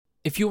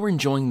If you're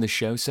enjoying the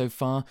show so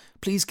far,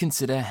 please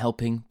consider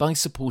helping by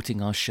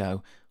supporting our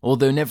show.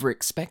 Although never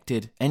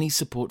expected, any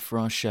support for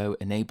our show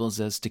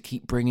enables us to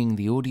keep bringing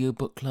the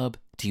Audiobook Club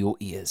to your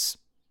ears.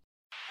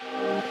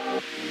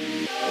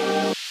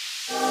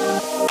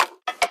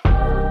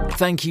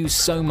 Thank you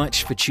so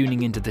much for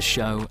tuning into the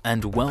show,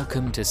 and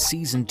welcome to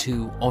Season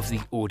 2 of the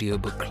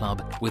Audiobook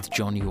Club with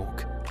John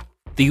York.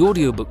 The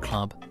Audiobook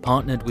Club,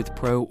 partnered with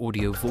Pro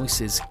Audio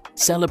Voices,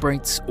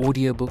 celebrates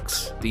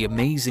audiobooks, the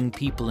amazing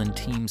people and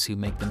teams who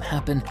make them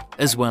happen,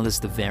 as well as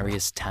the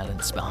various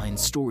talents behind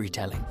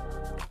storytelling.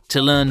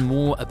 To learn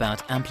more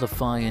about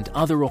Amplify and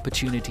other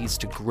opportunities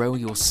to grow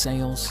your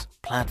sales,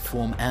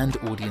 platform, and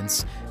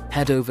audience,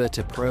 head over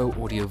to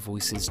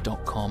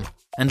proaudiovoices.com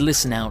and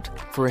listen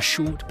out for a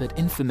short but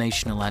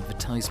informational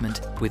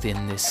advertisement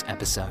within this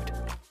episode.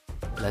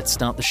 Let's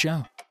start the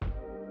show.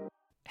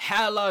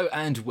 Hello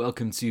and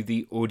welcome to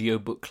the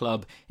Audiobook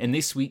Club. In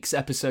this week's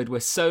episode, we're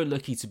so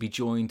lucky to be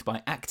joined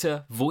by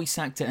actor, voice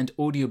actor, and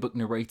audiobook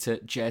narrator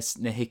Jess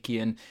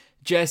Nahikian.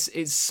 Jess,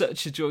 it's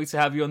such a joy to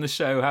have you on the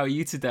show. How are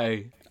you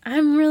today?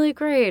 I'm really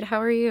great. How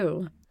are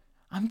you?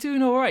 I'm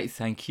doing all right,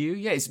 thank you.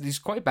 Yeah, there's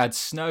quite bad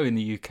snow in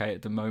the UK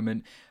at the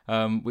moment,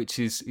 which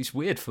is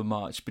weird for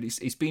March, but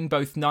it's been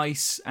both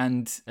nice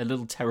and a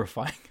little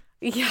terrifying.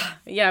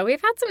 Yeah, we've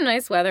had some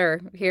nice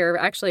weather here.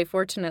 Actually,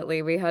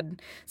 fortunately, we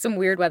had some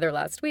weird weather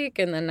last week,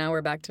 and then now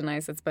we're back to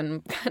nice. It's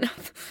been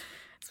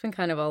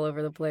kind of all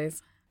over the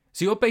place.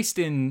 So you're based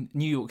in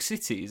New York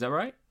City, is that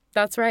right?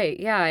 That's right.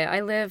 Yeah,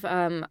 I live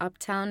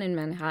uptown in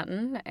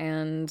Manhattan,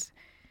 and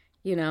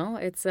you know,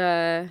 it's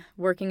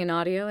working in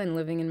audio and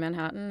living in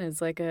Manhattan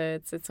is like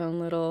it's its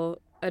own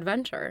little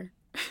adventure.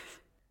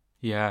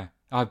 Yeah.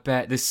 I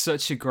bet there's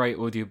such a great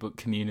audiobook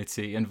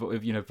community and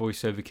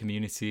voiceover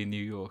community in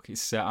New York.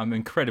 I'm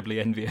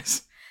incredibly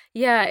envious.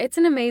 Yeah, it's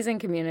an amazing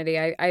community.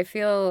 I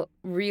feel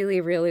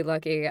really, really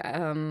lucky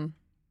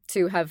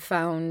to have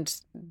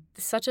found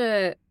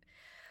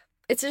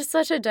it's just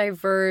such a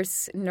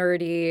diverse,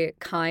 nerdy,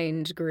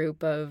 kind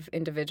group of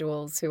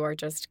individuals who are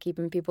just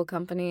keeping people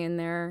company in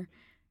their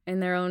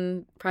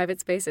own private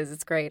spaces.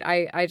 It's great.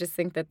 I just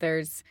think that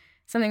there's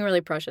something really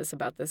precious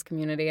about this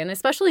community. And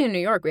especially in New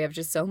York, we have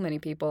just so many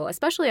people,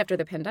 especially after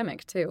the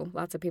pandemic, too.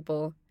 Lots of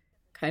people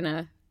kind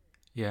of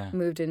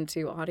moved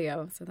into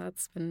audio. So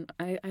that's been,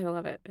 I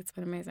love it. It's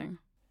been amazing.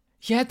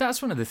 Yeah,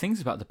 that's one of the things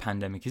about the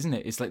pandemic, isn't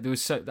it? It's like there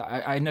was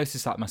I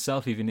noticed that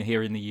myself, even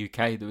here in the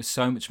UK, there was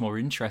so much more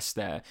interest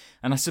there.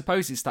 And I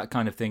suppose it's that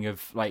kind of thing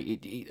of like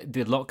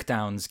the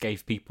lockdowns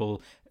gave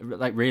people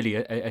like really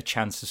a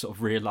chance to sort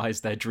of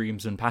realize their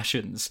dreams and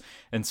passions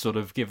and sort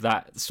of give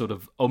that sort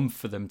of oomph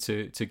for them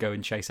to go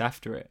and chase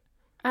after it.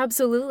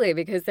 Absolutely,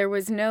 because there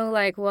was no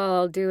like, well,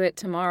 I'll do it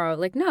tomorrow.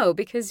 Like, no,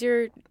 because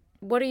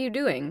what are you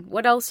doing?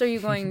 What else are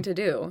you going to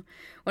do?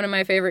 One of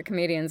my favorite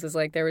comedians was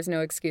like, there was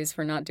no excuse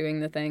for not doing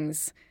the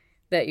things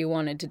that you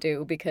wanted to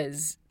do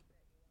because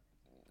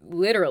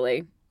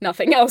literally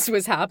nothing else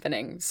was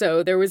happening.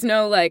 So there was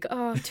no like,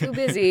 oh, too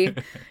busy,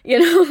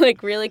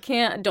 like really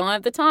don't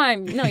have the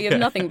time. No, you have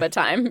nothing but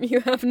time. You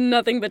have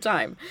nothing but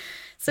time.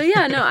 So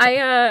yeah, no,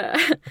 I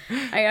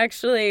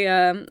actually,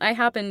 I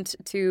happened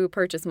to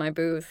purchase my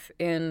booth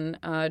in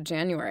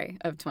January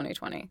of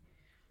 2020.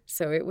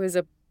 So it was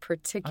a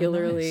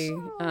particularly,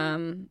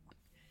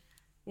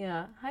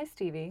 hi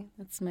Stevie,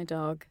 that's my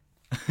dog.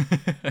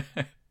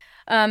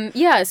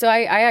 So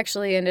I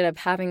actually ended up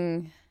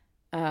having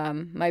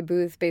my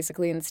booth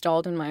basically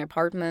installed in my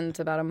apartment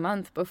about a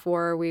month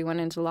before we went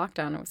into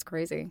lockdown. It was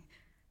crazy.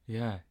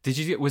 Yeah.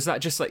 Was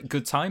that just like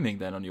good timing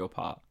then on your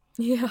part?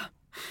 Yeah.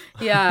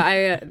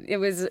 It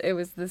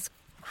was this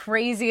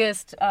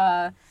craziest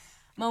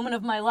moment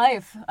of my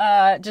life,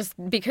 just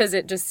because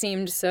it just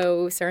seemed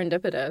so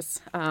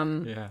serendipitous.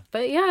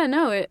 But yeah,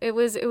 no, it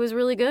was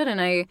really good,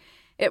 and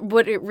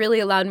what it really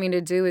allowed me to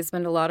do is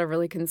spend a lot of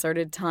really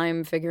concerted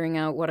time figuring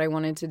out what I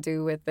wanted to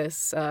do with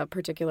this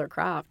particular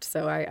craft.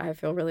 So I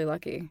feel really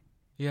lucky.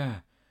 Yeah.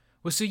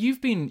 Well, so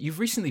you've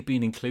recently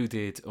been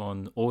included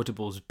on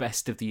Audible's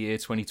Best of the Year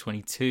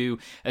 2022,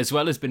 as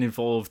well as been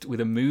involved with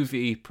a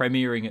movie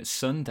premiering at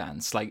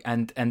Sundance,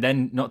 and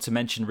then not to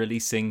mention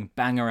releasing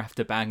banger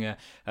after banger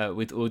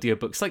with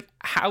audiobooks. Like,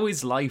 how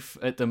is life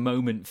at the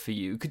moment for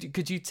you?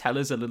 Could you tell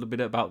us a little bit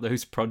about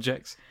those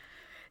projects?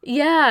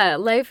 Yeah,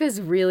 life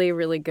is really,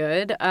 really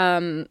good.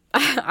 One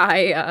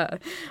of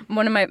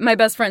my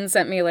best friends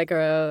sent me like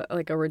a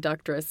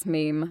reductress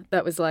meme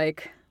that was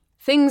like,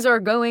 things are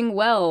going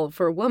well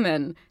for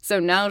woman, so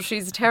now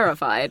she's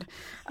terrified.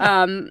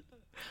 I'm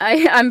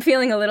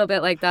feeling a little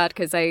bit like that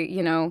because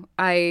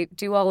I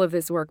do all of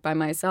this work by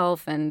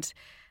myself and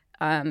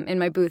in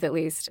my booth at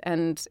least,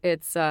 and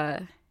it's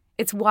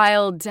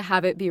wild to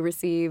have it be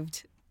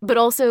received, but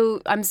also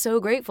I'm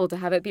so grateful to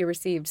have it be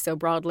received so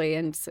broadly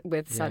and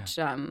with such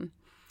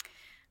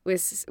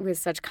with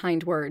such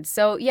kind words.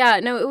 So yeah,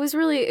 no, it was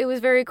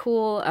very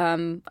cool.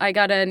 I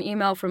got an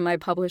email from my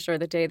publisher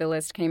the day the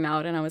list came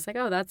out, and I was like,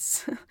 oh,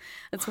 that's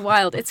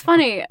wild. It's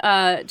funny,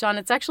 John,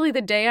 it's actually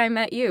the day I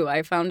met you.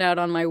 I found out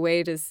on my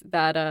way to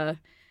that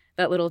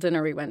little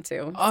dinner we went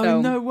to. Oh, so,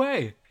 no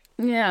way.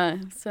 Yeah,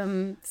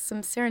 some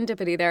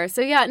serendipity there.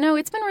 So yeah, no,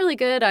 it's been really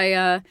good.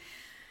 I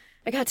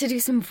got to do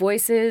some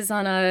voices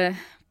on a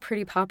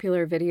pretty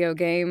popular video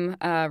game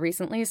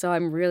recently, so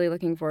I'm really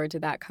looking forward to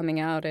that coming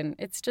out. And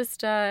it's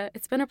just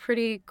it's been a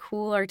pretty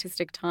cool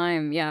artistic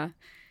time. Yeah.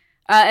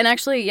 And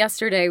actually,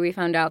 yesterday we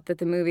found out that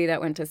the movie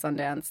that went to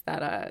Sundance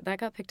that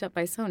got picked up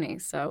by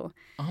Sony. So,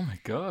 oh my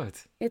god,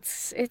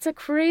 it's a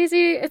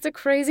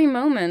crazy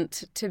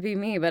moment to be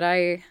me. But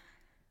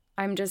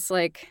I'm just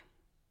like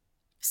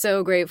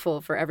so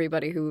grateful for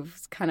everybody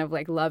who's kind of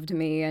like loved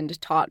me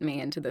and taught me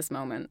into this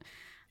moment.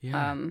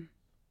 yeah.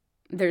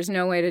 There's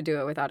no way to do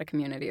it without a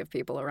community of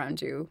people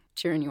around you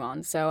cheering you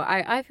on. So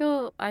I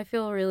feel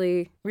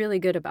really really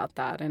good about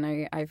that, and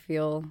I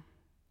feel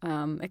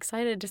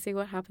excited to see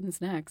what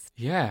happens next.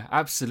 Yeah,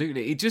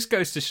 absolutely. It just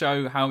goes to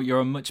show how you're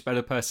a much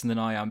better person than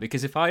I am,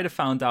 because if I'd have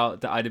found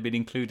out that I'd have been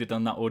included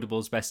on that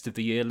Audible's Best of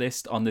the Year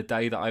list on the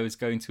day that I was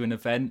going to an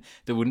event,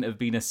 there wouldn't have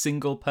been a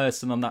single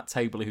person on that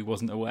table who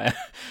wasn't aware.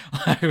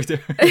 I would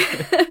have...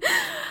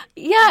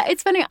 Yeah,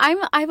 it's funny.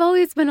 I've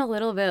always been a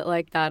little bit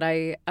like that.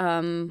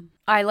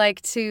 I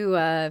like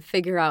to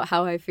figure out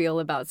how I feel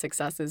about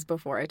successes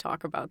before I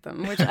talk about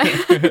them, which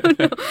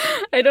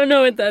I don't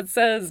know what that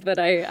says, but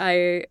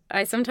I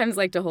sometimes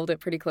like to hold it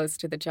pretty close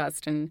to the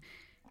chest and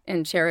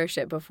cherish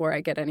it before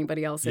I get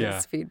anybody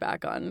else's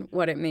feedback on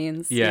what it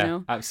means. Yeah, you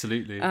know?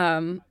 absolutely.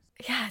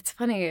 Yeah, it's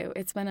funny.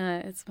 It's been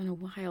a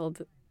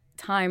wild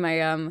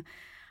time.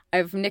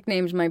 I've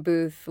nicknamed my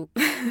booth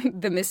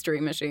the Mystery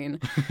Machine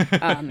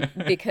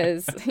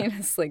because,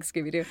 it's like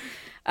Scooby-Doo.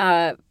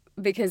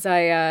 Because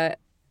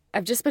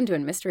I've just been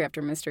doing mystery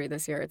after mystery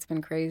this year. It's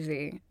been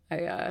crazy.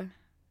 I'm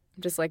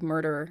just like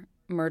murder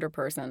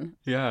person.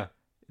 Yeah.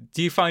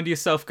 Do you find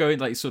yourself going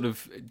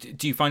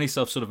do you find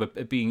yourself sort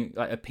of being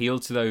like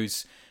appealed to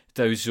those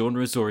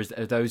genres, or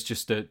are those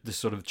just the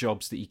sort of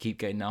jobs that you keep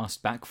getting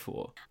asked back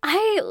for?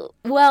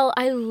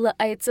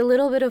 It's a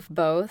little bit of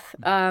both.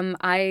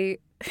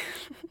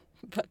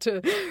 About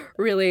to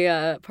really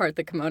part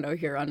the kimono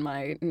here on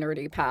my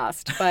nerdy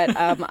past, but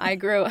I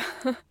grew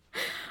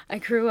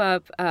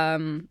up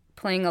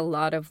playing a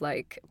lot of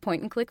like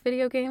point and click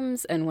video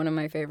games, and one of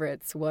my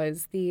favorites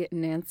was the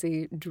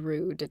Nancy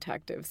Drew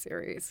detective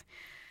series.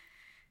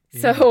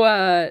 Yeah.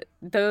 So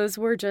those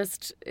were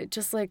just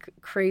like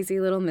crazy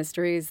little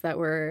mysteries that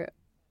were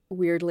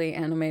weirdly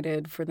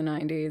animated for the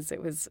 90s.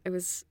 It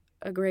was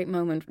a great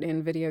moment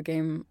in video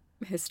game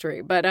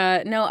history. But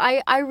no,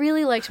 I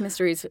really liked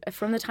mysteries.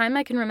 From the time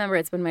I can remember,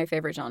 it's been my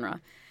favorite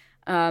genre.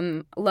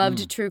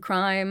 Loved true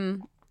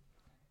crime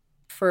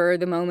for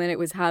the moment it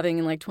was having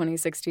in like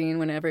 2016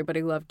 when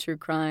everybody loved true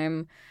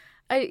crime.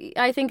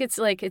 I think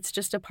it's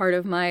just a part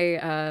of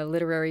my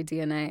literary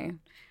DNA.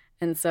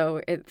 And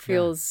so it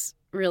feels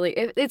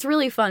it's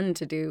really fun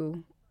to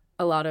do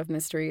a lot of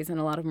mysteries and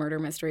a lot of murder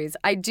mysteries.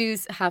 I do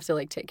have to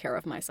like take care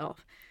of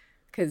myself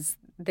because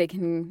they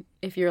can,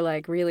 if you're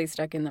like really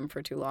stuck in them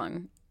for too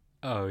long.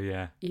 Oh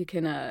yeah. You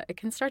can it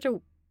can start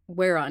to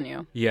wear on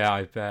you. Yeah,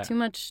 I bet. Too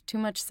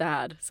much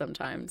sad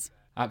sometimes.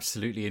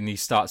 Absolutely, and you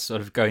start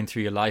sort of going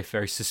through your life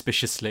very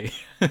suspiciously.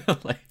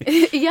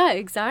 Yeah,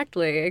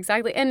 exactly.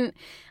 And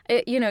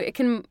it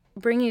can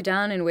bring you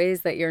down in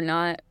ways that you're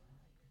not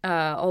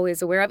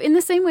always aware of, in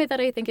the same way that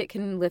I think it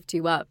can lift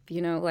you up.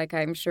 Like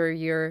I'm sure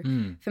you're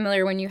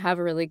familiar when you have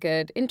a really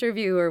good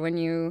interview or when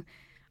you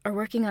are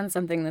working on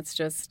something that's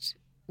just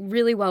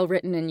really well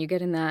written and you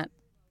get in that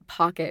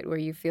pocket where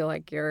you feel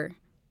like you're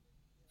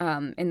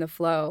in the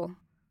flow.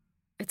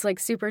 It's like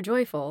super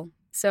joyful.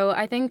 So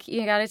I think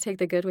you got to take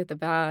the good with the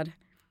bad.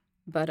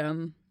 But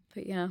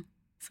yeah,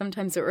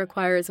 sometimes it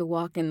requires a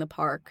walk in the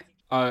park.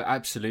 Oh,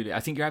 absolutely. I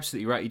think you're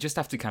absolutely right. You just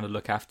have to kind of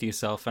look after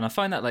yourself. And I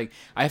find that like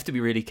I have to be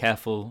really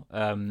careful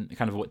kind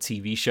of what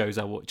TV shows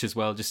I watch as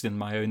well, just in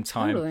my own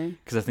time. Totally.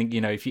 Because I think,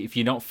 if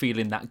you're not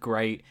feeling that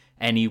great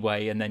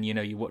anyway, and then,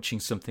 you're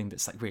watching something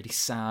that's like really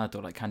sad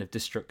or like kind of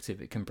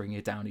destructive, it can bring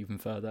you down even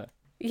further.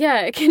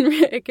 Yeah,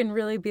 it can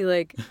really be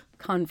like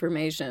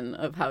confirmation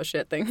of how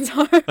shit things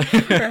are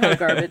or how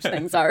garbage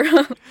things are.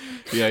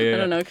 Yeah. I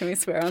don't know. Can we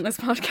swear on this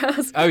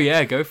podcast? Oh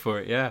yeah, go for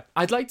it. Yeah,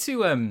 I'd like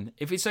to,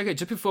 if it's okay,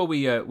 just before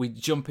we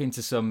jump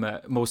into some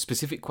more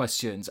specific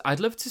questions, I'd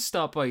love to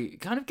start by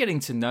kind of getting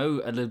to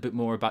know a little bit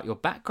more about your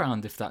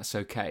background, if that's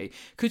okay.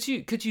 Could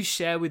you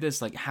share with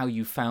us like how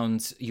you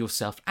found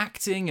yourself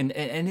acting and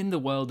in the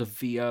world of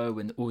VO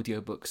and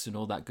audiobooks and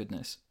all that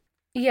goodness?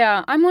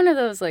 Yeah, I'm one of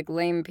those like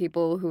lame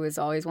people who has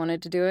always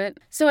wanted to do it.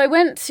 So I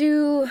went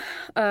to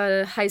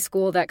a high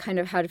school that kind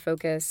of had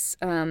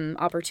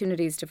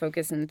opportunities to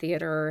focus in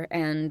theater,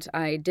 and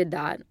I did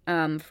that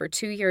for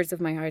 2 years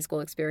of my high school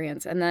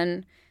experience. And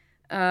then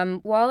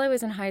while I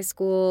was in high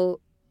school,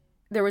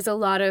 there was a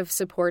lot of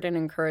support and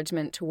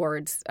encouragement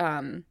towards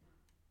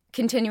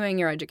continuing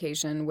your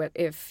education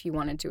if you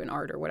wanted to in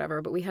art or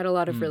whatever. But we had a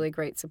lot of really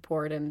great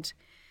support, and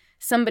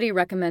somebody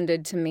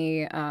recommended to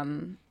me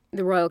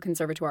the Royal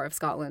Conservatoire of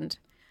Scotland.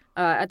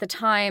 At the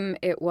time,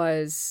 it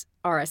was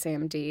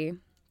RSAMD.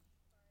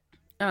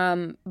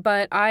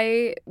 But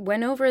I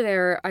went over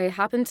there. I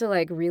happened to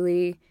like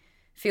really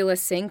feel a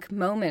sync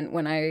moment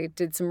when I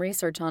did some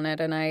research on it,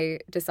 and I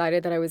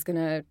decided that I was going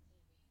to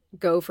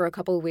go for a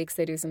couple of weeks.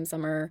 They do some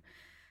summer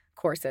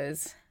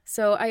courses.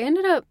 So I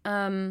ended up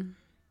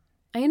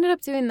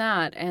doing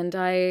that, and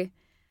I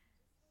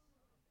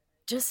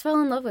just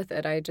fell in love with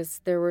it.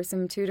 There were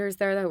some tutors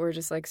there that were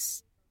just like,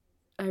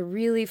 I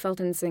really felt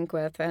in sync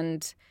with,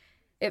 and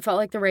it felt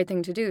like the right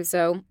thing to do.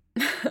 So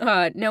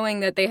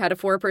knowing that they had a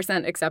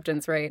 4%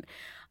 acceptance rate,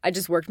 I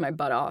just worked my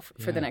butt off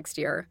for the next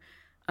year.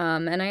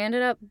 And I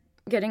ended up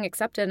getting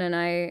accepted, and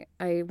I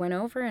went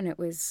over, and it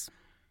was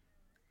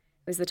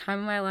the time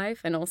of my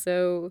life, and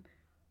also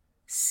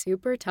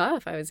super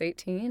tough. I was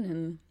 18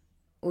 and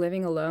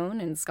living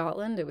alone in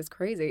Scotland. It was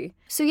crazy.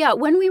 So yeah,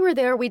 when we were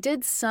there, we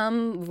did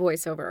some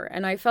voiceover,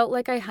 and I felt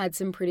like I had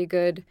some pretty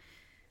good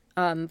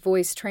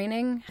voice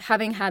training,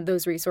 having had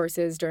those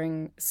resources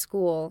during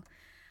school.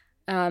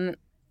 And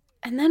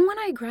then when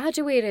I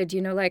graduated,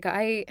 like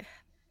I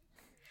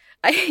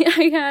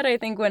had, I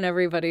think when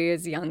everybody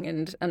is young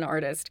and an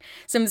artist,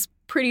 some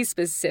pretty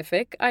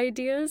specific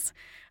ideas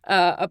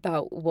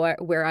about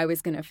where I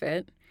was going to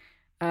fit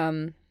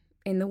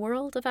in the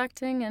world of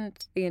acting and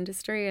the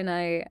industry,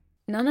 and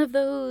none of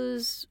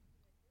those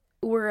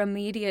were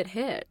immediate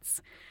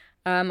hits.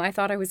 I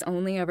thought I was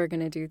only ever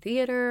going to do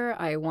theater.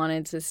 I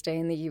wanted to stay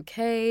in the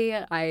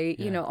UK.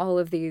 All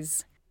of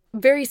these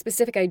very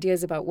specific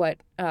ideas about what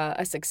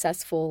a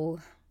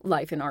successful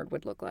life in art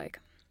would look like.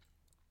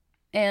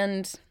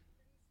 And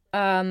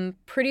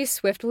pretty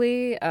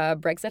swiftly,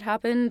 Brexit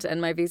happened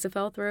and my visa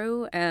fell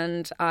through,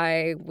 and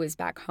I was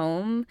back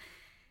home.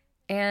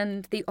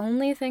 And the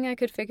only thing I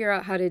could figure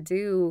out how to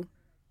do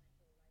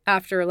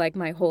after like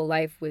my whole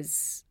life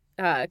was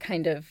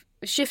kind of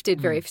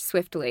shifted very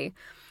swiftly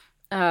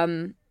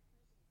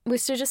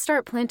was to just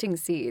start planting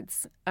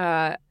seeds.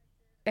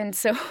 And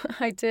so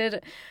I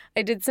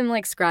did some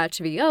like scratch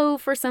VO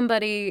for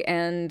somebody,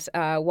 and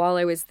while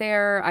I was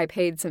there, I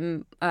paid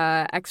some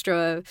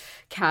extra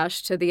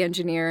cash to the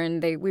engineer,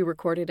 and we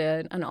recorded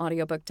an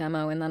audiobook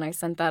demo, and then I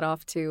sent that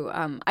off to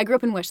I grew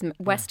up in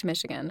West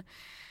Michigan.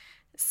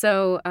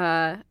 So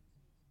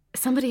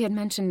somebody had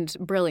mentioned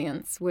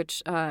Brilliance,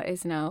 which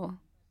is now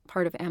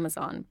part of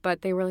Amazon,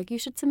 but they were like, you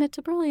should submit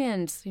to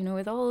Brilliance,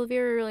 with all of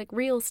your like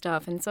real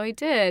stuff. And so I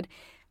did.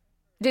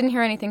 Didn't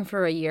hear anything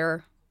for a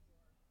year.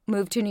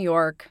 Moved to New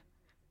York,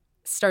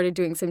 started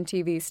doing some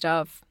TV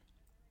stuff,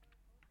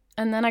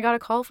 and then I got a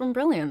call from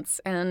Brilliance,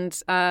 and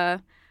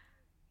then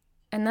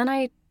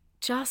I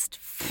just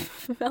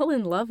fell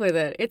in love with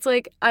it. It's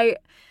like I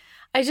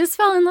just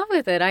fell in love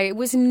with it. I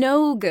was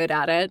no good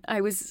at it. I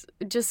was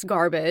just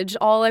garbage.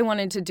 All I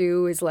wanted to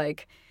do was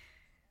like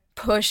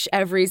push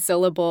every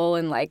syllable,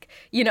 and like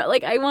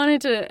I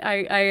wanted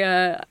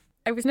to.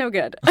 I was no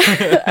good,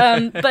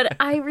 but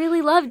I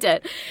really loved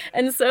it,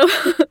 and so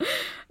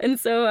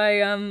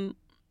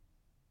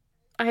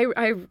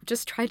I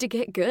just tried to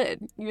get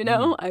good.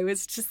 I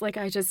was just like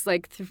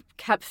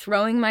kept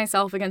throwing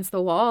myself against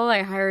the wall.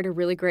 I hired a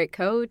really great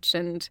coach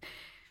and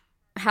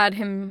had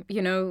him,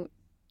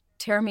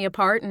 tear me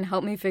apart and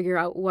help me figure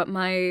out what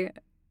my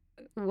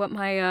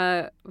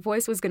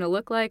voice was going to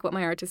look like, what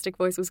my artistic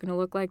voice was going to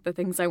look like, the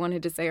things I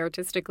wanted to say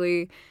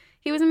artistically.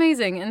 He was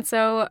amazing. And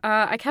so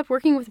I kept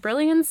working with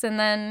Brilliance, and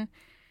then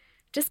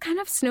just kind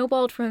of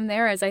snowballed from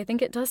there, as I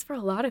think it does for a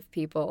lot of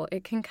people.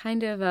 It can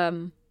kind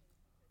of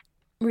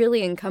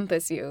really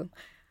encompass you,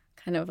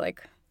 kind of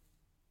like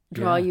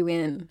draw you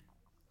in.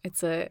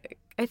 I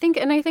think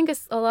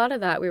it's a lot of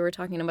that. We were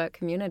talking about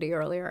community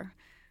earlier.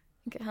 I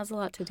think it has a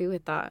lot to do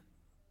with that.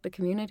 The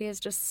community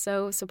is just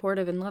so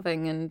supportive and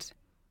loving, and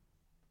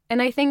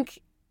I think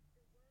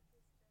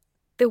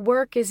the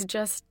work is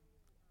just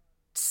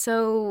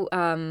so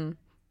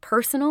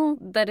personal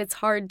that it's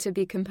hard to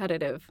be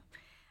competitive.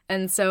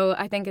 And so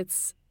I think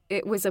it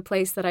was a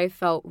place that I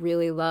felt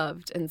really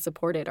loved and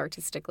supported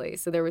artistically.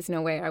 So there was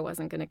no way I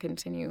wasn't going to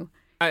continue.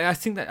 I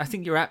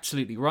think you're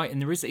absolutely right.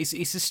 And there is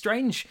it's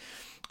strange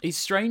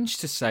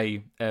to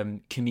say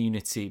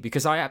community,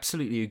 because I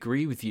absolutely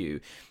agree with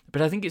you.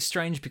 But I think it's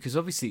strange because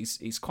obviously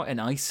it's quite an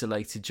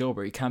isolated job,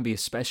 or it can be,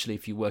 especially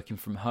if you're working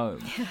from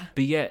home. Yeah.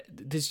 But yet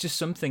there's just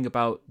something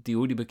about the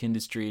audiobook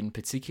industry in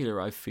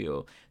particular, I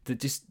feel, that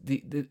just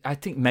I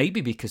think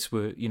maybe because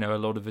we're, a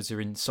lot of us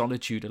are in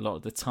solitude a lot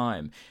of the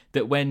time,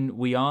 that when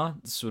we are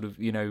sort of,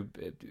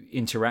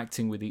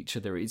 interacting with each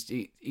other,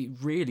 it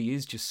really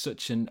is just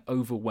such an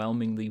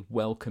overwhelmingly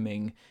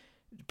welcoming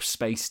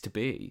space to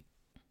be.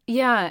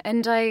 Yeah,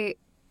 and I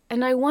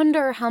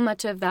wonder how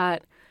much of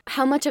that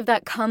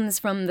comes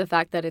from the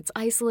fact that it's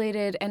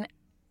isolated,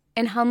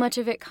 and how much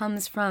of it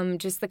comes from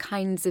just the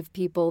kinds of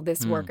people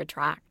this work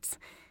attracts.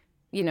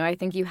 I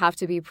think you have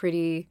to be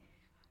pretty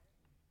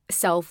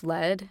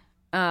self-led.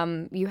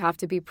 You have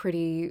to be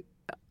pretty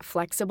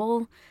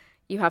flexible.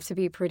 You have to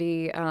be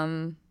pretty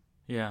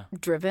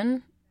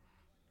driven.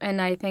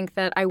 And I think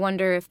that I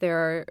wonder if there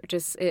are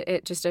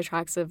it just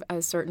attracts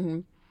a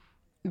certain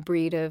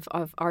breed of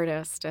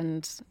artist,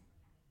 and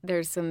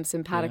there's some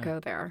simpatico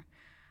there.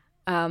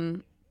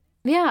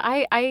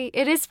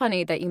 It is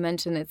funny that you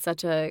mentioned it's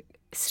such a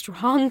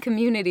strong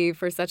community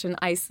for such an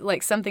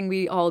like something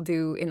we all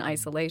do in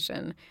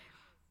isolation.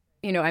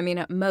 You know, I mean,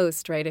 at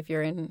most, right, if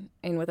you're in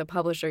with a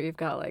publisher, you've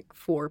got like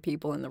 4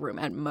 people in the room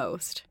at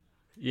most.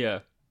 Yeah.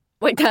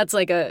 Like that's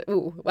like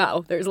ooh,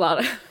 wow, there's a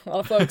lot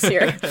of folks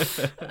here.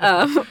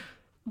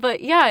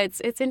 But yeah,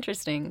 it's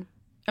interesting.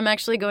 I'm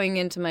actually going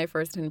into my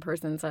first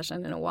in-person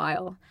session in a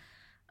while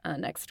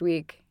next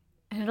week.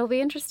 And it'll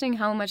be interesting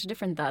how much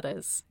different that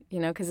is, you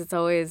know, because it's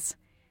always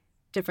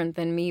different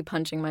than me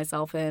punching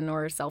myself in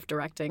or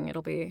self-directing.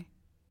 It'll be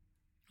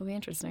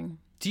interesting.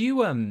 Do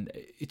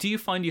you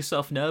find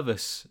yourself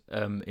nervous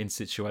in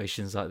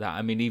situations like that?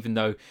 I mean, even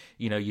though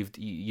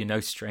you're no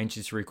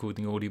stranger to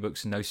recording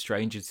audiobooks and no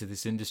stranger to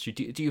this industry,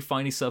 do you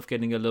find yourself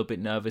getting a little bit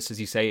nervous, as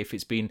you say, if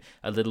it's been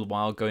a little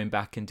while going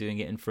back and doing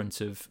it in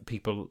front of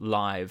people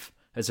live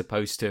as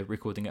opposed to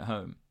recording at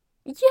home?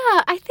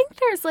 Yeah, I think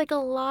there's like a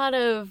lot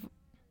of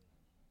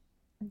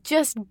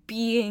just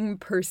being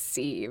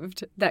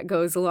perceived that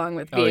goes along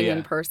with being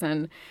in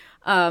person.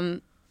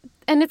 And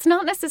it's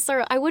not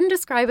necessarily, I wouldn't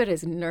describe it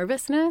as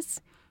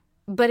nervousness,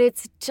 but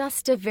it's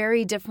just a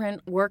very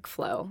different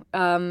workflow.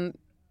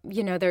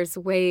 You know,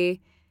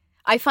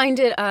 I find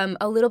it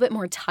a little bit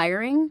more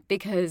tiring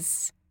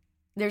because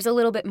there's a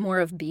little bit more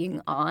of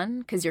being on,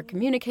 because you're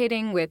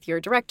communicating with your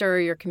director,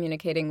 you're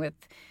communicating with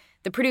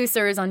the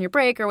producers on your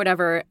break or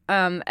whatever.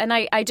 And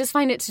I just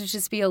find it to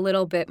just be a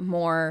little bit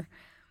more,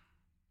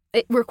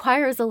 it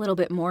requires a little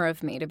bit more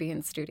of me to be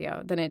in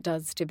studio than it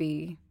does to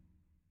be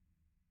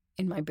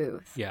in my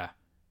booth.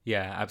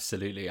 Yeah,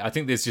 absolutely. I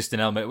think there's just an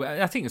element.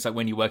 I think it's like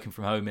when you're working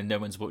from home and no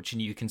one's watching,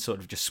 you can sort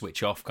of just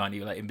switch off, kind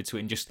of like in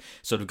between, just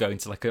sort of go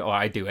into like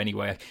I do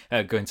anyway,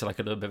 go into like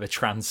a little bit of a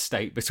trance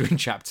state between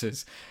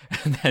chapters,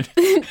 and then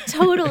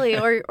totally.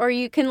 Or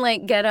you can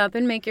like get up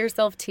and make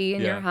yourself tea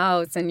in your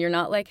house, and you're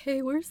not like,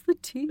 hey, where's the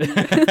tea?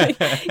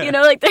 Like, you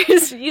know, like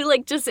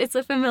it's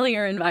a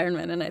familiar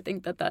environment, and I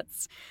think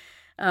that's.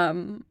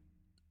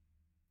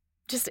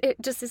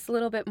 It just is a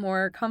little bit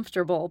more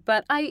comfortable.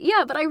 But I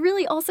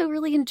really also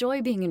really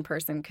enjoy being in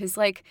person, because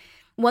like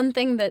one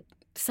thing that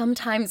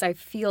sometimes I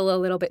feel a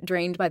little bit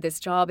drained by this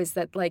job is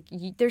that like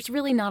there's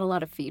really not a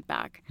lot of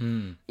feedback.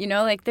 You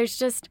know, like there's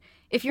just,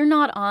 if you're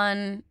not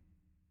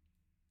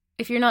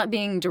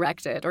being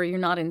directed or you're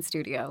not in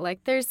studio, like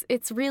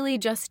it's really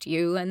just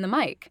you and the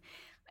mic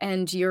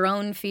and your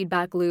own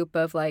feedback loop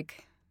of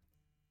like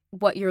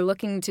what you're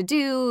looking to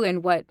do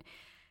and what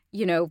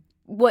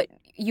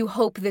you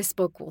hope this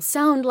book will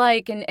sound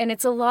like, and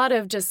it's a lot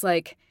of just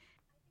like,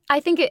 I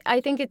think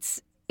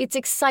it's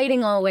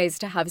exciting always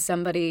to have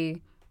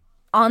somebody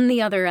on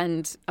the other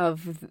end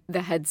of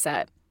the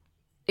headset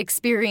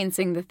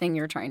experiencing the thing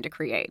you're trying to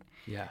create.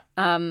 Yeah.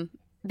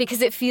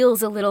 Because it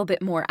feels a little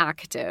bit more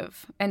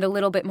active and a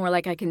little bit more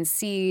like I can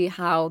see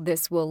how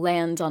this will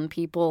land on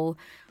people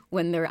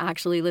when they're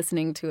actually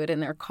listening to it in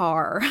their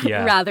car,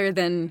 rather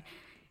than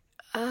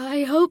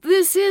I hope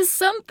this is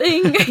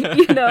something,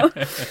 you know.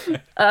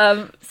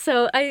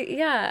 So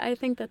I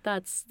think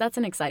that's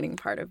an exciting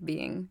part of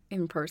being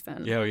in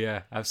person.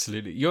 Yeah,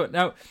 absolutely.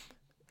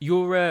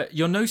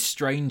 You're no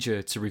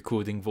stranger to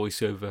recording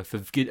voiceover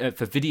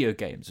for video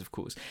games, of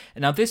course.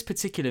 And now this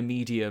particular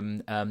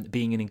medium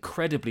being an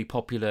incredibly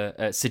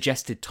popular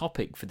suggested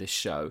topic for this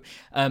show,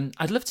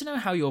 I'd love to know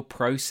how your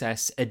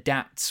process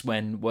adapts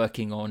when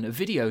working on a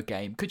video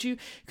game. Could you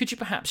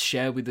perhaps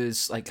share with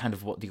us like kind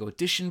of what the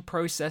audition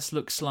process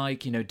looks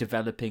like, you know,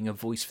 developing a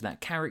voice for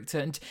that character,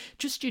 and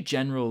just your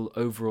general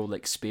overall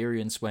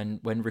experience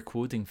when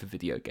recording for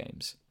video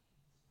games?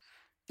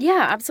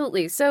 Yeah,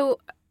 absolutely. So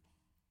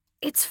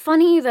it's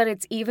funny that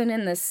it's even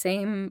in the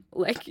same,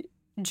 like,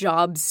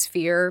 job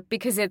sphere,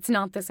 because it's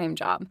not the same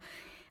job.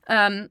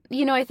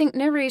 You know, I think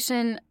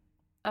narration,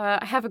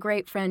 I have a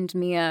great friend,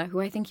 Mia, who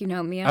I think you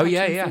know, Mia. Oh,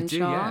 yeah, I do,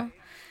 yeah.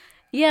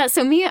 Yeah,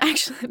 so Mia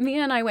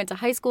and I went to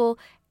high school,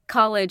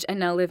 college, and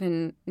now live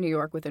in New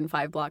York within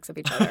 5 blocks of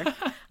each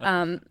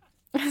other.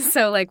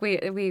 So, like,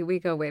 we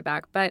go way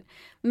back. But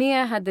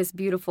Mia had this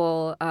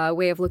beautiful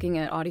way of looking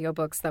at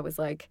audiobooks that was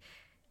like,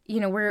 you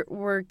know,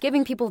 we're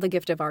giving people the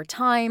gift of our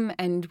time,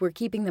 and we're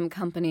keeping them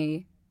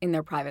company in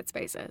their private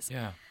spaces.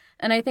 Yeah.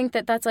 And I think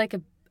that's like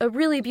a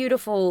really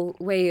beautiful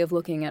way of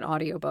looking at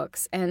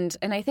audiobooks. And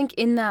I think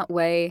in that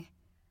way,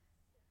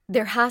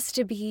 there has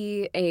to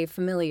be a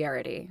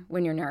familiarity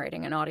when you're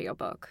narrating an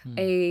audiobook.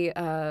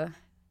 A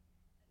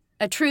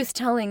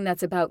truth-telling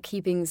that's about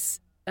keeping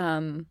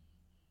the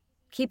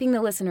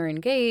listener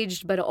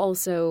engaged, but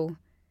also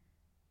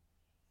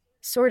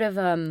sort of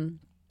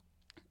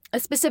a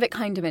specific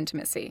kind of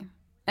intimacy.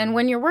 And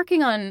when you're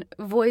working on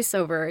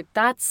voiceover,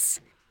 that's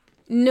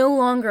no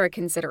longer a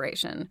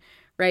consideration,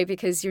 right?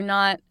 Because you're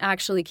not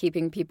actually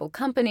keeping people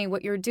company.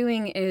 What you're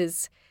doing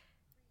is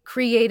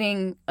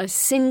creating a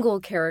single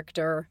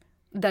character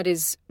that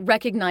is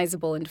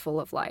recognizable and full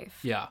of life.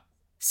 Yeah.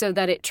 So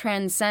that it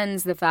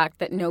transcends the fact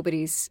that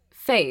nobody's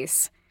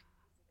face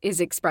is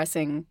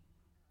expressing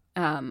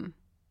the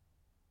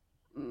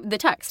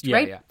text,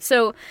 right? Yeah.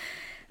 So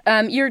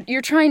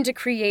You're trying to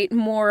create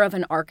more of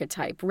an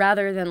archetype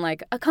rather than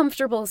like a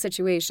comfortable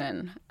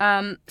situation.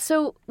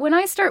 So when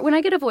I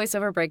get a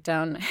voiceover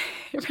breakdown,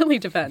 it really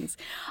depends.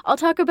 I'll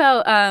talk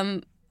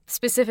about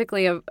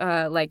specifically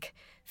like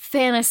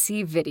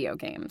fantasy video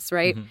games,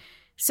 right? Mm-hmm.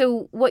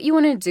 So what you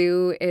want to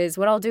do is,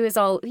 what I'll do is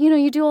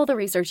you do all the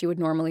research you would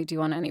normally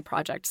do on any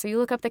project. So you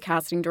look up the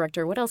casting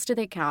director. What else do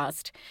they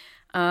cast?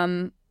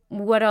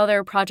 What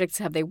other projects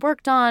have they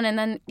worked on? And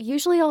then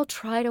usually I'll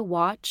try to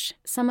watch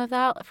some of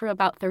that for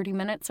about 30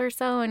 minutes or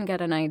so and get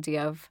an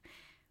idea of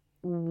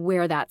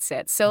where that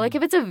sits. So like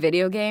if it's a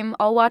video game,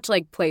 I'll watch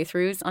like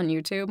playthroughs on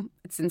YouTube.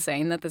 It's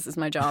insane that this is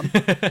my job.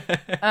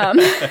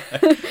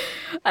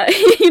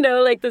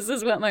 Like this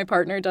is what my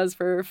partner does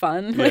for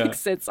fun. Yeah. Like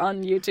sits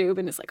on YouTube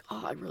and is like,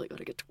 oh, I really got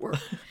to get to work.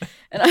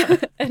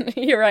 And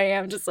here I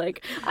am just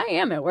like, I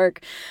am at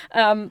work.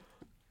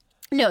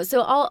 No,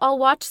 so I'll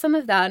watch some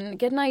of that and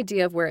get an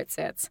idea of where it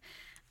sits.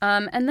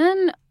 And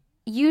then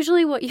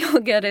usually what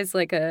you'll get is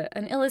like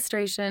an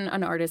illustration,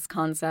 an artist's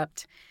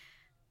concept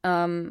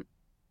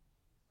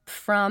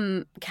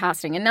from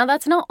casting. And now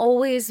that's not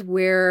always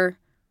where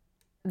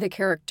the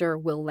character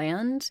will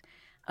land.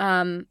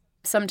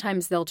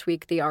 Sometimes they'll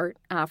tweak the art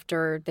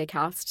after they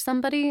cast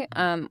somebody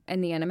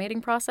in the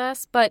animating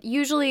process. But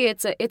usually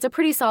it's a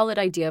pretty solid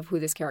idea of who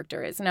this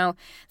character is. Now,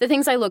 the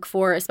things I look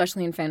for,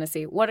 especially in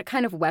fantasy, what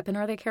kind of weapon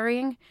are they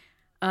carrying?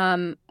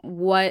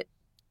 What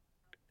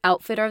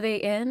outfit are they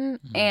in?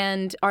 Mm-hmm.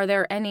 And are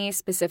there any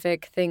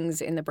specific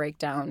things in the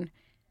breakdown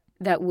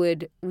that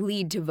would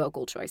lead to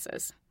vocal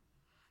choices?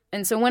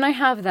 And so when I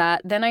have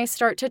that, then I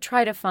start to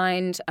try to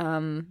find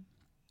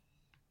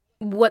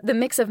what the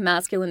mix of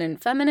masculine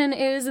and feminine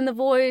is in the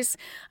voice.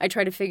 I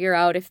try to figure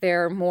out if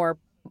they're more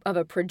of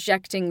a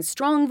projecting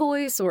strong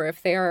voice or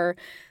if they're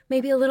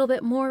maybe a little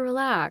bit more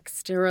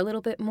relaxed or a little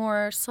bit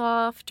more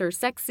soft or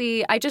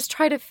sexy. I just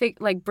try to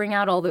bring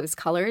out all those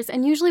colors.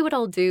 And usually what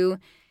I'll do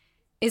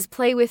is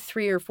play with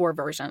 3 or 4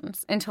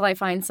 versions until I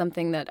find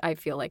something that I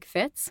feel like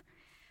fits.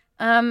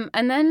 And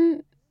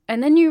then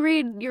you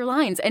read your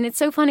lines. And it's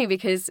so funny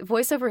because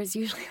voiceover is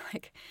usually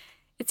like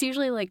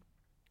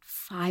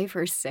 5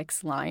 or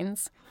 6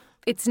 lines.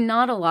 It's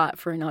not a lot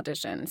for an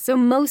audition. So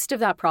most of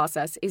that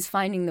process is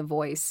finding the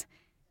voice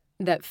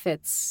that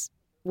fits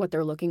what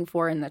they're looking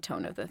for in the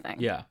tone of the thing.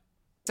 Yeah.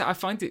 I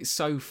find it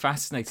so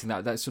fascinating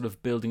that sort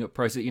of building up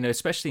process,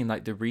 especially in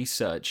like the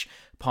research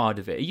part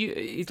of it.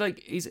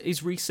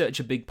 Is research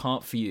a big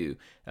part for you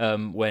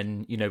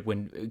when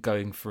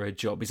going for a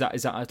job? Is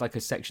that like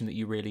a section that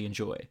you really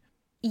enjoy?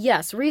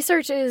 Yes,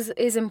 research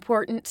is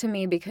important to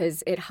me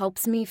because it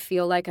helps me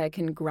feel like I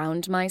can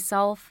ground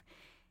myself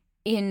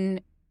in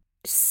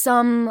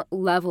some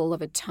level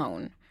of a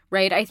tone,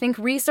 right? I think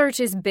research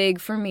is big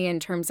for me in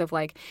terms of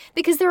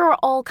because there are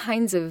all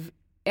kinds of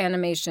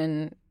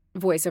animation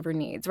voiceover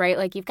needs, right?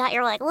 Like you've got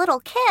your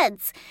little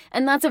kids,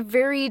 and that's a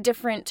very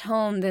different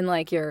tone than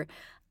your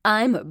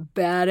I'm a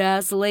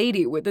badass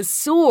lady with a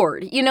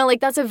sword.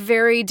 That's a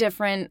very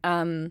different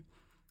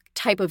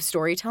type of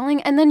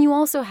storytelling. And then you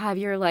also have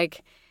your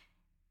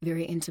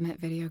very intimate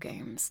video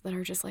games that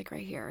are just right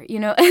here,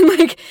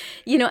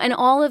 and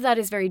all of that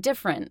is very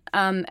different.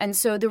 And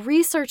so the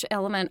research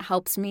element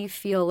helps me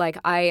feel like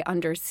I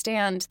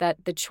understand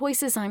that the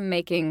choices I'm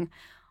making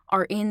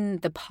are in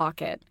the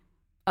pocket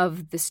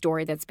of the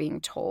story that's being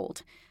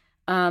told.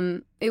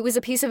 It was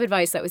a piece of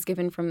advice that was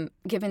given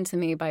to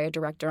me by a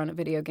director on a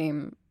video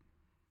game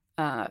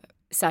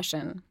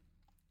session,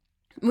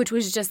 which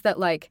was just that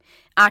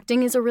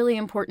acting is a really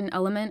important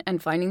element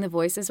and finding the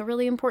voice is a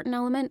really important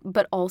element,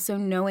 but also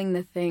knowing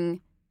the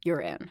thing you're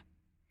in.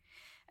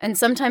 And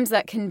sometimes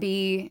that can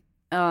be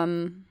a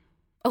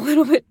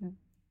little bit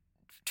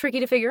tricky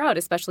to figure out,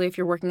 especially if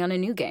you're working on a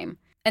new game.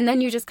 And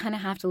then you just kind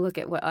of have to look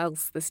at what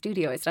else the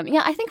studio has done.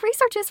 Yeah, I think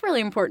research is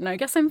really important. I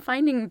guess I'm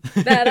finding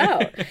that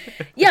out.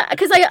 Yeah,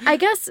 because I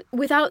guess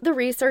without the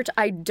research,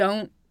 I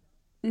don't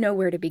know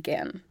where to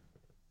begin.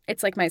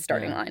 It's my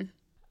starting line.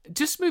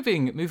 Just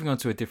moving on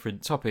to a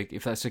different topic,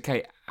 if that's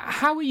okay.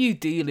 How are you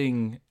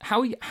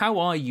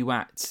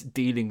at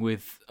dealing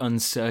with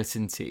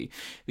uncertainty?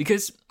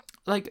 Because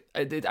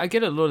I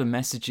get a lot of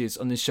messages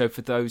on this show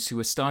for those who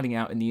are starting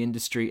out in the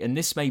industry, and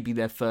this may be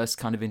their first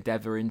kind of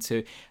endeavor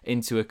into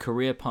a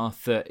career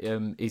path that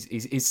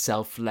is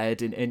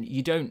self-led, and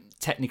you don't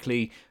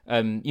technically,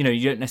 you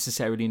don't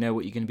necessarily know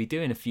what you're going to be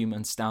doing a few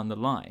months down the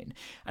line.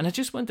 And I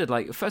just wondered,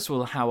 first of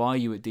all, how are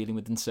you at dealing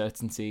with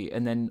uncertainty,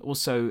 and then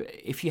also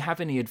if you have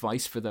any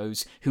advice for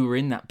those who are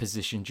in that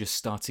position, just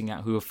starting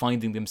out, who are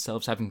finding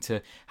themselves having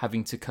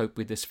to cope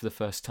with this for the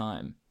first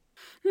time.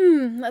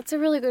 That's a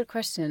really good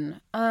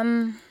question.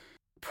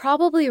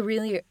 Probably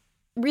really,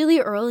 really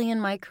early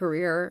in my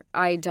career,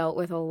 I dealt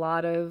with a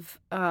lot of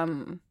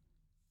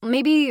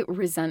maybe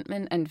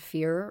resentment and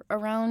fear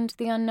around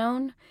the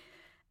unknown.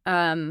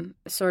 I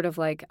felt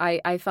like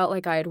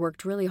I had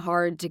worked really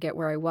hard to get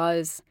where I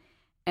was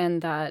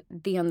and that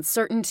the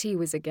uncertainty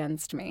was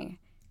against me.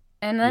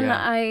 And then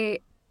I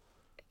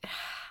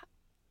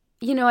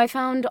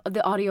found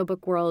the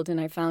audiobook world and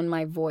I found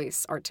my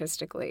voice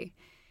artistically.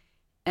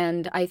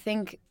 And I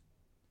think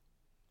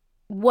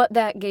what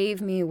that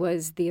gave me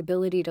was the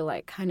ability to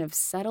like kind of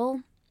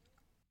settle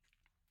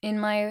in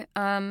my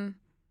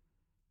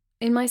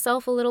in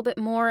myself a little bit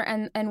more.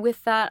 And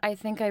with that, I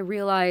think I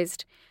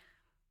realized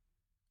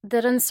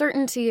that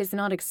uncertainty is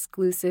not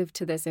exclusive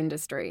to this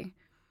industry.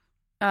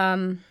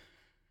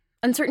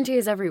 Uncertainty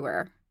is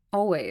everywhere,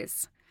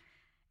 always.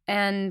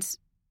 And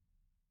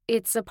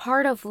it's a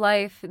part of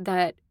life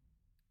that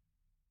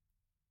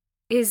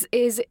is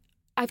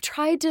I've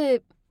tried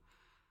to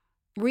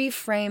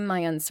reframe my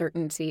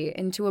uncertainty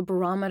into a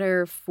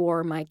barometer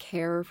for my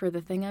care for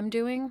the thing I'm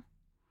doing.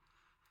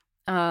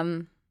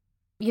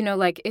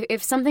 Like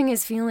if something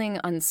is feeling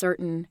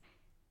uncertain,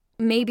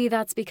 maybe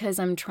that's because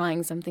I'm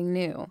trying something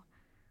new.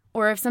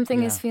 Or if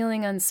something is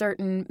feeling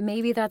uncertain,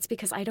 maybe that's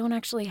because I don't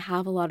actually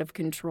have a lot of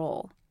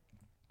control.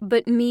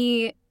 But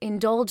me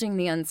indulging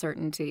the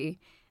uncertainty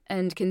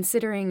and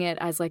considering it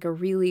as like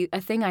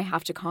a thing I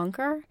have to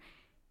conquer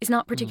is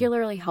not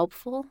particularly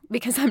helpful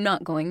because I'm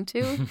not going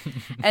to.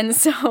 And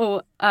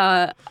so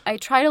I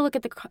try to look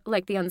at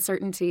the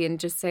uncertainty and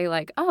just say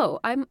like, oh,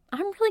 I'm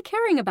really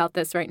caring about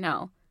this right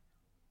now.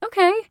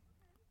 Okay.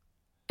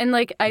 And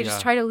like I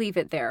just try to leave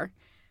it there.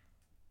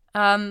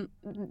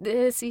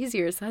 It's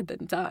easier said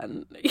than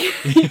done.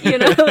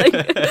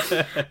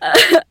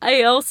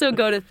 I also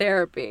go to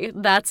therapy.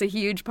 That's a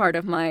huge part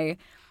of my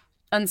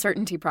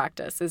uncertainty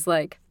practice is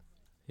like,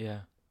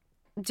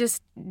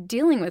 just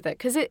dealing with it.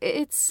 'Cause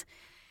it's,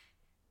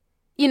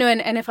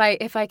 and if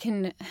I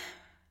can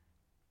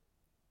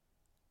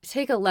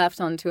take a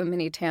left onto a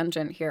mini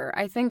tangent here,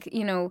 I think,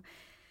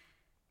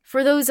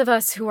 for those of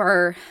us who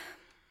are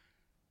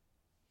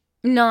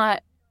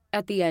not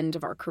at the end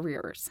of our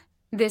careers,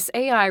 this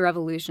AI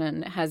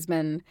revolution has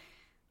been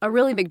a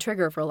really big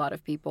trigger for a lot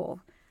of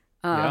people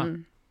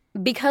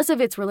because of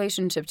its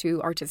relationship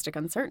to artistic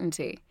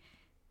uncertainty.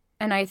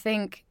 And I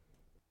think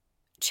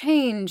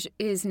change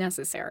is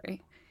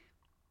necessary.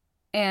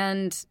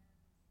 And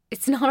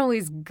it's not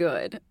always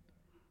good,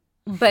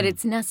 but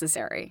it's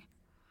necessary.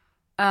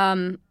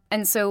 And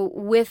so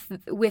with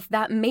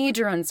that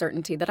major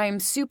uncertainty that I am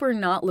super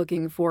not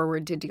looking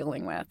forward to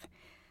dealing with,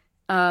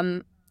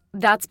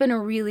 that's been a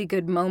really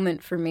good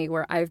moment for me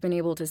where I've been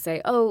able to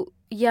say, oh,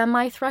 yeah,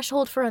 my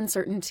threshold for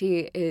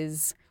uncertainty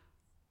is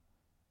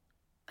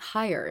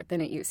higher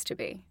than it used to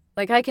be.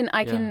 Like I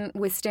can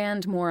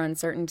withstand more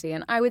uncertainty.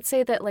 And I would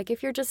say that like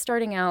if you're just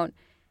starting out,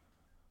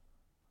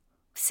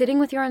 sitting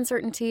with your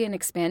uncertainty and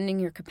expanding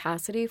your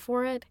capacity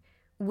for it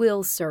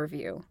will serve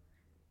you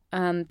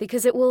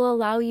because it will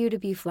allow you to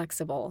be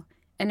flexible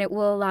and it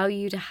will allow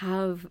you to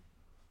have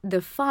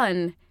the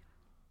fun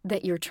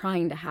that you're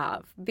trying to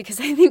have. Because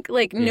I think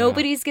like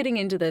nobody's getting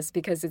into this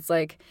because it's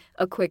like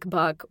a quick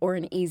buck or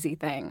an easy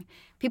thing.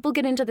 People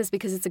get into this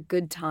because it's a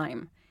good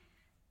time.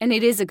 And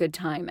it is a good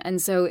time.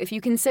 And so if you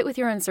can sit with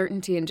your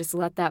uncertainty and just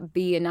let that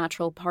be a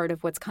natural part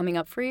of what's coming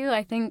up for you,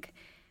 I think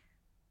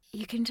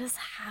you can just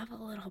have a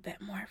little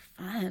bit more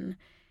fun.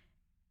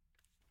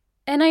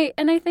 And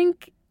I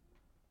think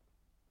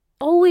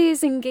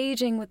always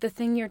engaging with the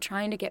thing you're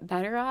trying to get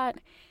better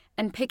at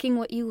and picking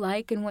what you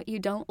like and what you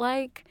don't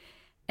like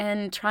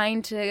and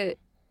trying to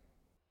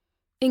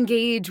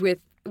engage with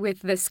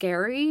the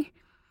scary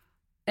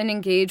and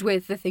engage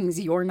with the things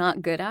you're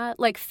not good at.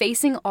 Like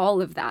facing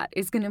all of that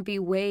is going to be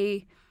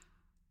way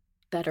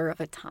better of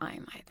a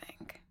time, I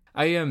think.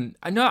 I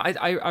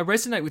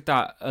resonate with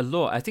that a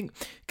lot. I think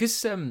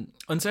because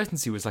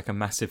uncertainty was like a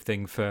massive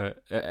thing for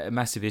a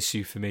massive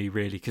issue for me,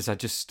 really, because I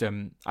just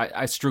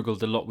I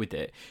struggled a lot with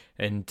it,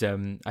 and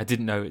I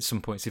didn't know at some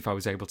points if I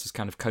was able to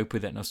kind of cope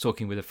with it. And I was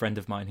talking with a friend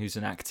of mine who's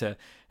an actor,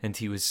 and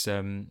he was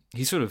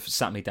he sort of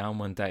sat me down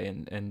one day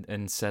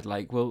and said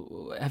like,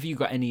 well, have you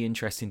got any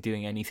interest in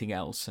doing anything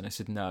else? And I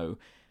said no.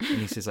 And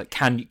he says like,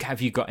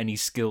 have you got any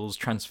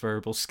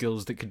transferable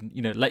skills that could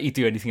let you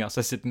do anything else?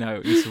 I said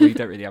no. He said, well, you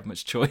don't really have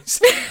much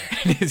choice.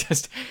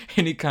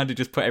 and he kind of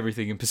just put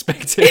everything in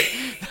perspective.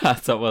 I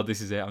thought, well,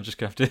 this is it. I'm just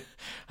gonna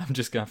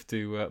have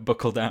to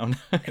buckle down.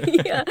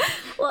 Yeah.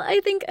 Well, I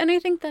think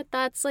that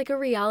that's like a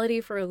reality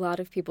for a lot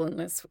of people in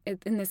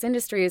this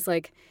industry is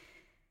like,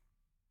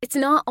 it's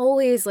not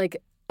always like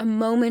a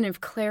moment of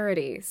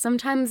clarity.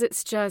 Sometimes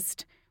it's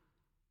just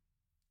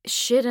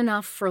shit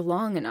enough for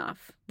long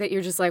enough that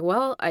you're just like,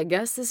 well, I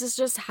guess this is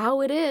just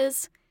how it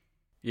is.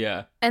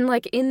 Yeah. And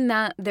like in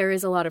that there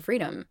is a lot of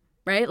freedom,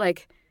 right?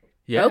 Like,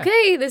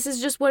 okay, this is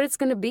just what it's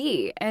going to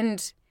be.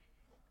 And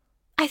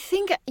I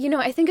think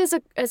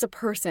as a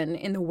person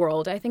in the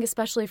world, I think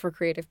especially for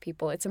creative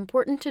people, it's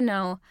important to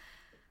know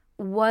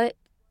what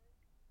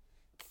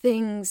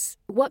kinds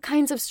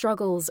of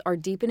struggles are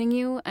deepening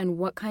you and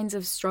what kinds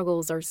of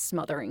struggles are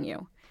smothering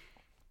you.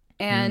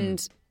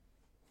 And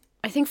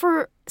I think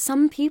for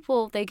some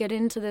people, they get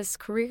into this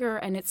career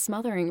and it's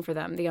smothering for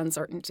them, the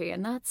uncertainty.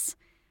 And that's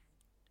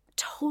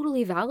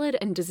totally valid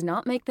and does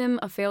not make them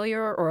a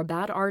failure or a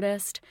bad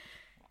artist.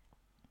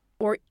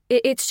 Or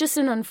it's just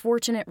an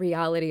unfortunate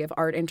reality of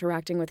art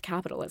interacting with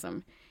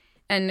capitalism.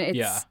 And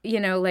it's,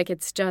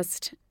 it's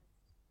just,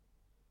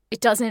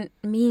 it doesn't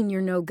mean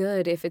you're no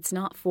good if it's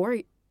not for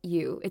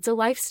you. It's a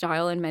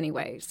lifestyle in many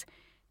ways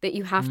that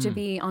you have to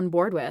be on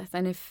board with.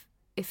 And if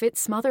it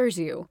smothers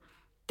you,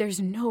 there's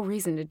no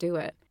reason to do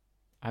it.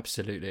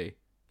 Absolutely.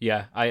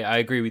 Yeah, I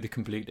agree with you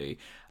completely.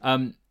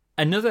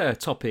 Another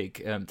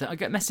topic that I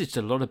get messaged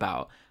a lot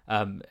about,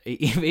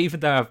 even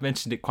though I've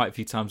mentioned it quite a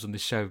few times on the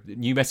show,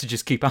 new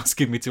messages keep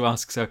asking me to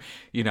ask. So,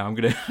 I'm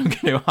gonna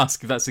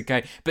ask if that's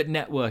okay. But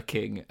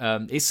networking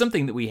is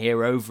something that we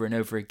hear over and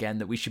over again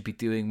that we should be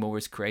doing more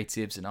as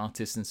creatives and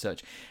artists and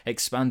such,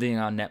 expanding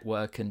our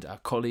network and our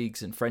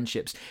colleagues and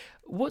friendships.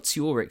 What's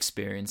your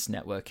experience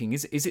networking?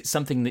 Is it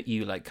something that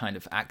you like kind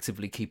of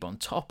actively keep on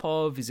top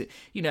of? Is it,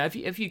 have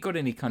you got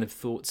any kind of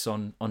thoughts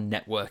on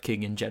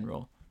networking in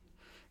general?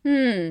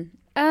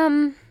 The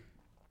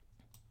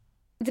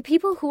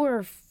people who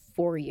are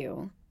for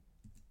you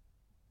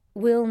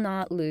will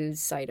not lose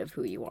sight of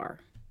who you are.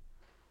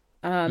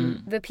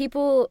 The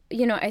people,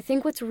 I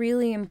think what's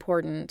really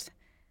important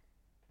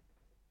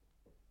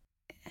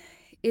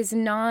is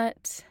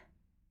not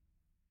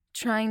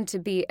trying to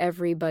be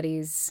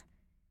everybody's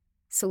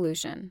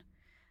solution.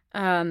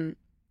 I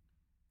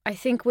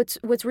think what's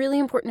really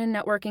important in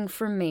networking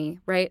for me,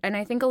 right? And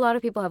I think a lot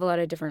of people have a lot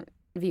of different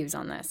views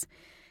on this.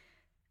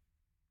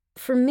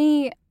 For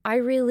me, I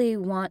really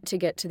want to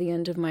get to the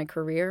end of my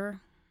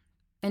career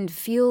and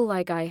feel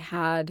like I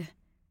had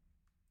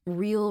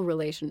real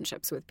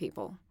relationships with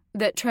people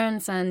that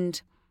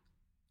transcend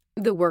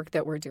the work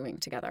that we're doing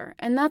together.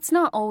 And that's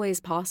not always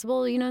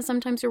possible.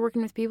 Sometimes you're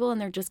working with people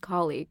and they're just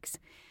colleagues.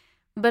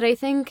 But I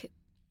think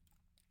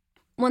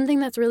one thing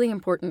that's really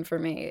important for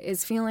me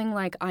is feeling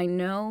like I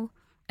know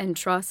and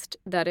trust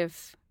that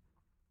if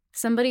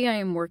somebody I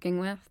am working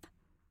with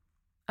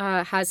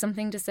has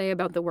something to say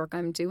about the work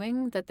I'm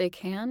doing, that they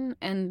can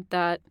and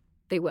that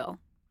they will.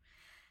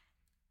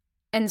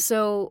 And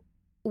so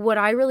what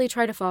I really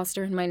try to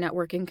foster in my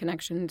networking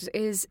connections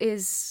is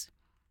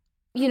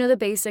the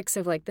basics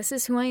of like, this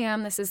is who I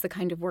am, this is the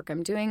kind of work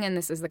I'm doing, and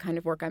this is the kind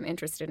of work I'm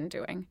interested in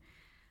doing.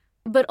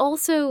 But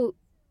also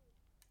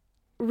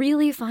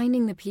really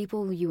finding the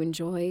people you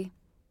enjoy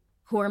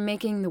who are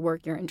making the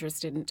work you're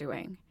interested in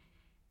doing.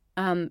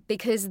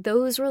 Because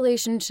those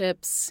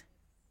relationships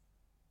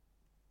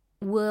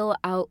will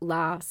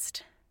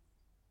outlast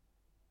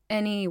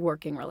any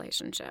working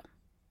relationship.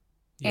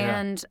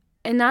 Yeah.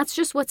 And that's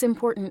just what's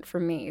important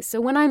for me.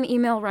 So when I'm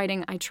email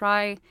writing, I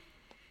try,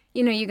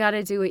 you got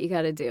to do what you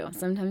got to do.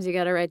 Sometimes you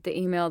got to write the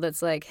email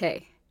that's like,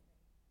 hey,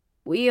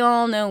 we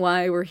all know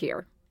why we're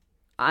here.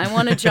 I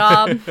want a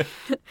job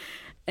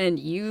and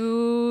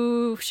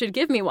you should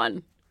give me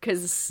one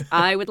because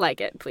I would like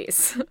it,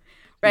 please.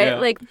 Right?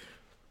 Yeah.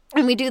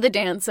 And we do the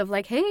dance of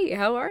like, hey,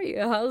 how are you?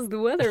 How's the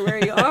weather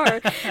where you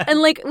are?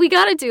 And we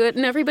got to do it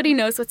and everybody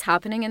knows what's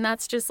happening. And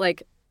that's just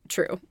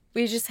true.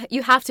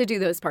 You have to do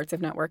those parts of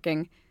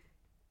networking.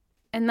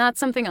 And that's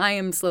something I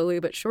am slowly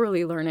but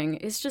surely learning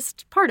is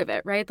just part of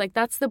it, right?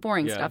 That's the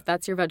boring stuff.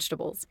 That's your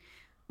vegetables.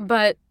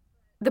 But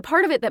the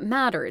part of it that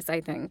matters,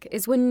 I think,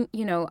 is when,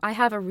 I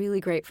have a really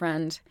great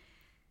friend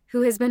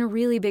who has been a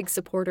really big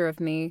supporter of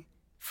me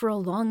for a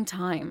long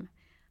time.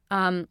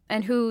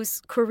 And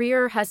whose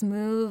career has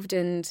moved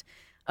in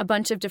a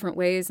bunch of different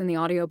ways in the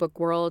audiobook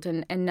world.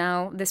 And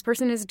now this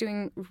person is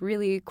doing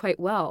really quite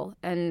well.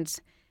 And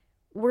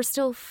we're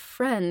still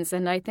friends.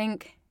 And I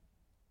think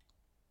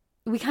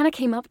we kind of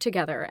came up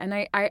together.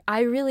 And I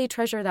really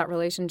treasure that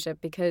relationship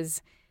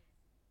because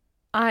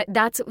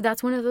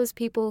that's one of those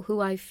people who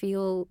I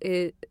feel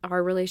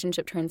our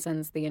relationship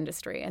transcends the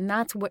industry. And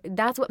that's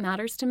what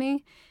matters to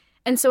me.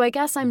 And so I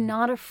guess I'm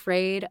not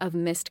afraid of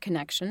missed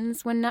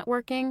connections when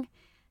networking.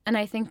 And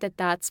I think that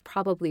that's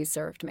probably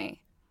served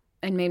me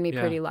and made me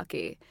pretty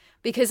lucky.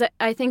 Because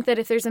I think that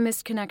if there's a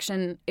missed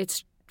connection,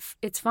 it's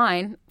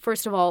fine.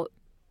 First of all,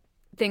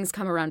 things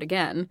come around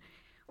again.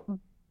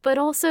 But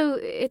also,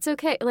 it's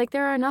okay.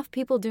 There are enough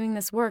people doing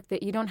this work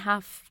that you don't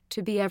have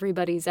to be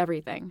everybody's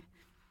everything.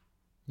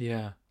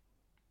 Yeah.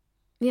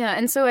 Yeah,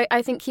 and so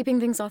I think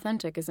keeping things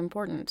authentic is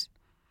important.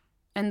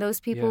 And those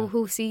people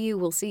who see you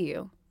will see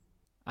you.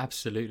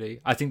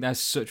 Absolutely. I think that's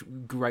such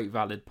great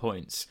valid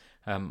points.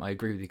 I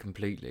agree with you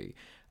completely.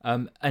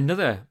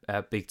 Another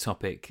big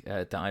topic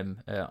that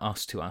I'm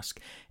asked to ask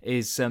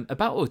is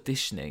about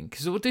auditioning,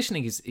 because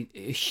auditioning is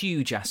a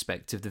huge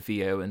aspect of the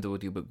VO and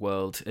audiobook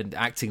world and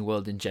acting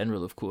world in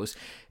general, of course.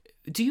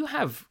 Do you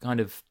have kind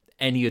of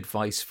any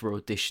advice for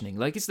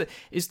auditioning?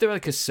 Is there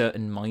a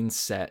certain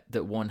mindset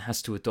that one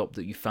has to adopt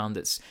that you found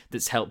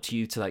that's helped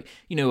you to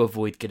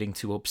avoid getting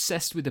too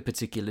obsessed with a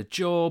particular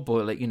job,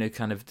 or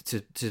kind of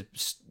to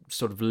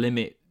sort of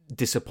limit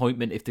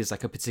disappointment if there's a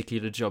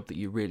particular job that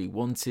you really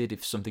wanted,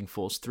 if something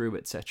falls through,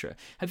 etc.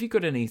 Have you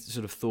got any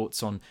sort of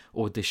thoughts on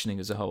auditioning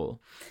as a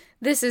whole?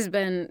 This has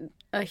been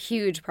a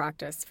huge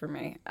practice for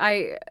me.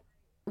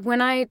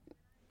 When I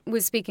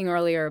was speaking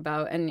earlier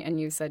about, and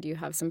you said you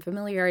have some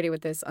familiarity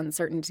with this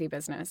uncertainty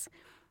business,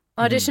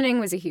 auditioning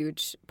was a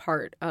huge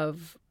part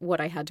of what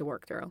I had to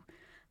work through.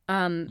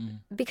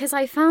 Because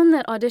I found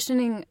that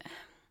auditioning,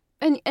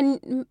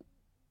 and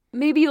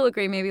maybe you'll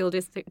agree, maybe you'll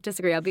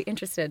disagree, I'll be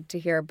interested to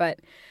hear, but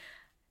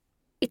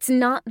it's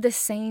not the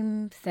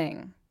same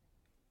thing.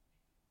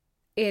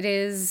 It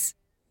is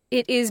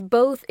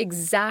both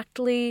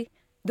exactly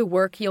the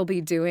work you'll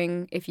be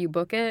doing if you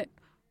book it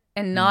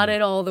and not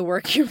at all the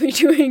work you'll be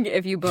doing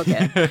if you book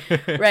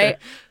it, right?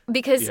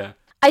 Because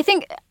I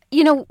think,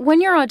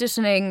 when you're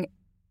auditioning,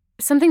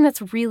 something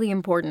that's really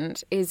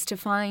important is to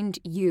find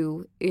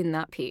you in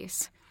that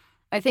piece.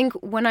 I think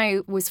when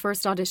I was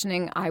first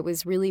auditioning, I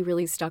was really,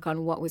 really stuck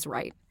on what was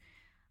right.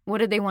 What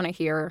did they want to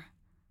hear?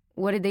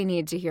 What did they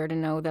need to hear to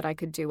know that I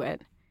could do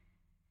it?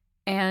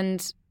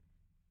 And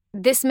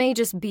this may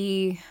just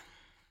be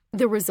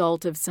the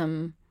result of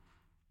some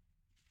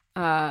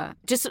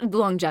just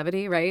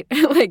longevity, right?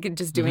 Like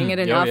just doing it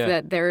enough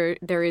that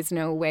there is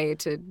no way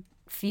to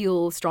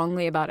feel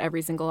strongly about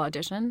every single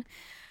audition.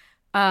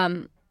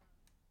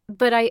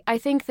 But I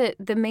think that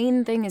the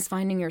main thing is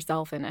finding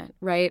yourself in it,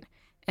 right?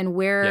 And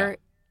where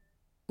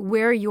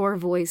your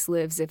voice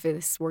lives if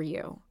this were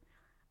you.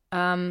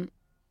 And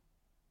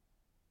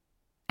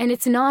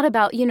it's not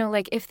about,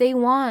 like if they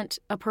want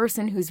a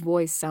person whose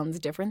voice sounds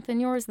different than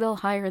yours, they'll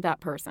hire that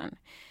person.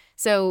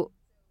 So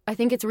I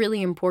think it's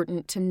really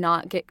important to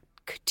not get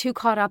too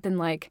caught up in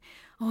like,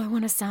 oh, I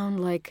want to sound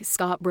like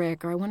Scott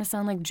Brick or I want to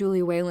sound like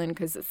Julie Whalen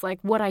because it's like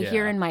what I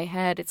hear in my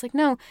head. It's like,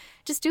 no,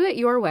 just do it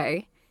your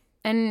way.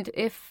 And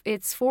if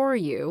it's for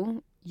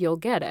you, you'll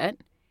get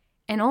it.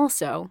 And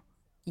also,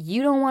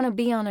 you don't want to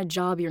be on a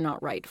job you're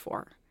not right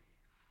for.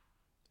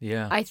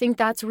 Yeah. I think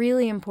that's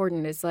really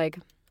important. Is like,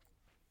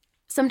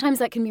 sometimes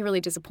that can be really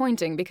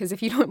disappointing because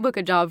if you don't book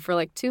a job for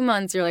like 2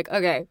 months, you're like,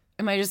 okay,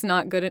 am I just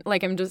not good at,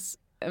 like, am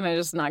I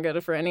just not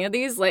good for any of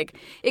these? Like,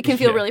 it can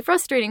feel really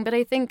frustrating. But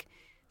I think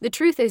the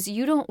truth is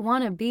you don't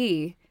want to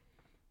be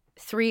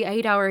 3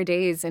 8-hour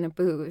days in a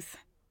booth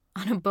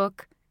on a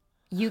book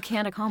you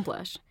can't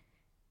accomplish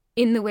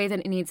in the way that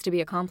it needs to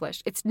be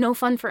accomplished. It's no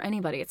fun for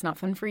anybody. It's not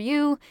fun for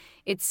you.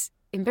 It's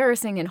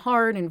embarrassing and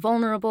hard and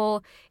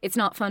vulnerable. It's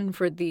not fun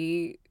for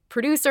the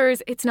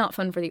producers. It's not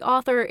fun for the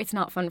author. It's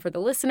not fun for the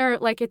listener.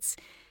 Like,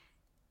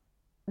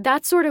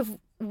 that's sort of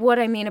what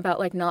I mean about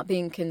like not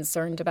being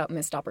concerned about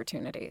missed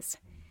opportunities.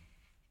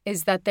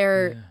 Is that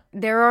there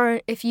are,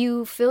 if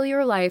you fill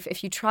your life,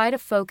 if you try to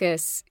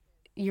focus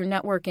your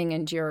networking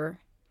and your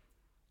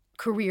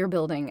career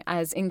building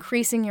as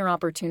increasing your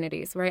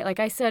opportunities, right? Like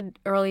I said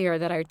earlier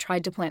that I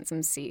tried to plant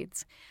some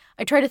seeds.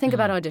 I try to think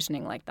about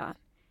auditioning like that,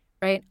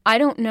 right? I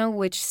don't know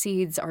which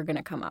seeds are going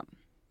to come up.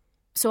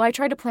 So I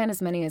try to plant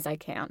as many as I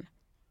can.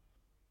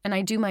 And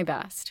I do my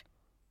best.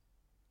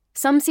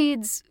 Some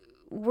seeds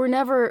were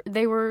never,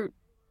 they were,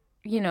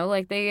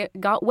 like they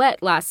got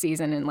wet last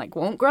season and like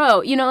won't grow.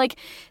 Like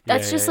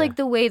that's just like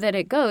the way that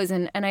it goes.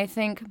 And I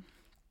think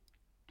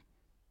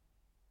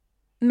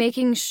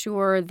making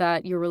sure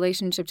that your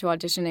relationship to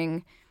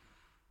auditioning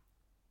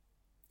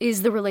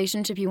is the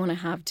relationship you want to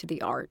have to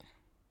the art,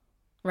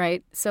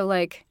 right? So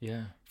like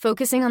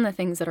focusing on the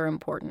things that are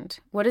important.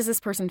 What is this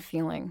person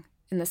feeling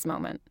in this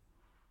moment?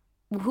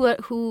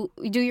 Who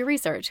do your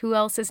research? Who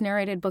else has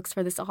narrated books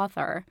for this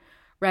author,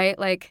 right?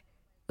 Like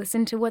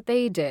listen to what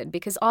they did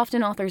because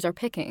often authors are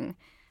picking.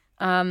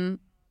 But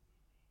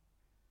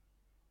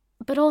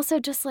also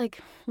just like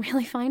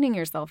really finding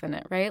yourself in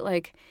it, right?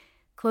 Like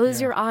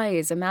close your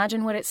eyes.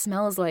 Imagine what it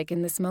smells like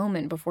in this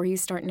moment before you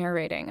start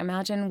narrating.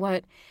 Imagine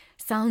what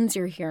sounds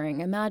you're hearing.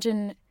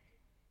 Imagine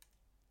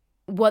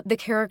what the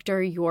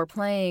character you're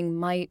playing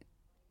might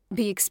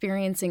be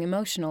experiencing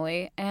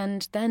emotionally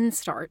and then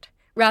start.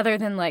 Rather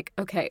than like,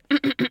 okay,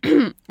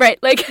 right?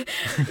 Like,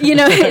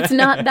 it's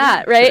not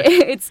that, right?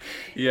 It's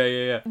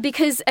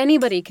because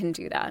anybody can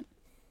do that,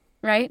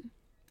 right?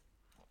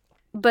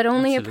 But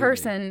only a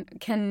person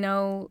can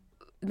know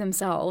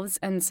themselves.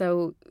 And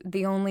so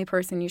the only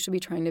person you should be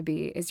trying to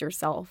be is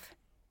yourself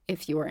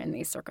if you are in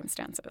these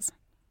circumstances.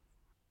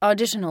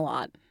 Audition a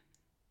lot.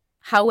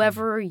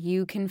 However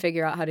you can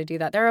figure out how to do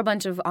that. There are a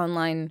bunch of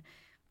online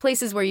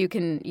places where you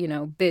can,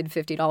 bid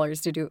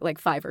 $50 to do like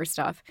Fiverr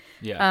stuff.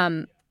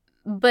 Yeah.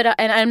 But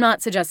and I'm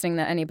not suggesting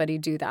that anybody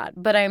do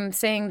that. But I'm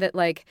saying that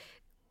like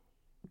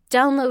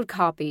download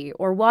copy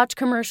or watch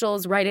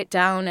commercials, write it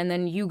down, and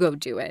then you go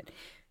do it.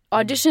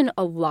 Audition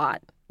a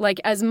lot. Like,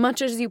 as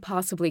much as you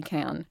possibly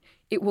can.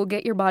 It will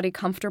get your body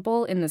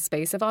comfortable in the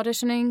space of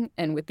auditioning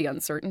and with the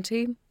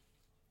uncertainty.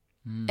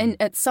 And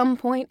at some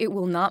point, it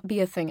will not be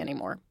a thing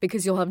anymore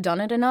because you'll have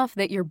done it enough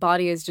that your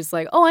body is just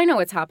like, oh, I know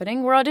what's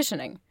happening. We're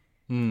auditioning.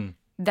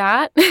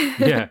 That.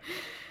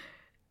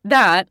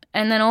 That.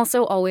 And then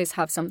also always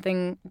have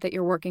something that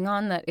you're working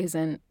on that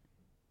isn't,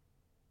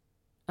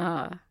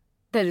 that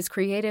is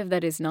creative,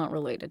 that is not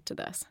related to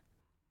this.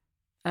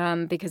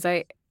 Because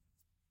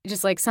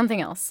just like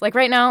something else. Like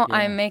right now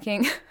I'm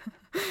making,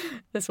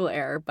 this will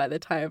air by the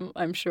time,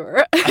 I'm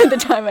sure, the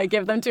time I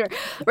give them to her.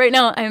 Right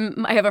now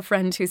I have a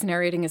friend who's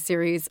narrating a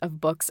series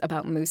of books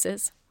about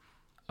mooses.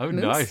 Oh,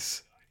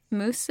 nice.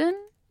 Moosin?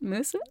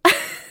 Moosin?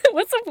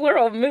 What's the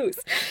plural of moose?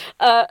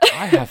 I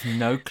have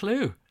no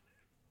clue.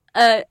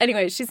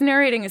 Anyway, she's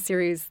narrating a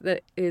series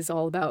that is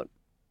all about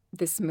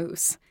this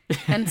moose.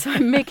 And so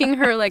I'm making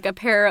her like a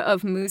pair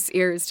of moose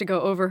ears to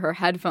go over her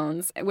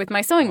headphones with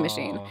my sewing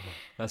machine.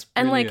 That's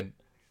And brilliant. like,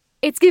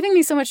 it's giving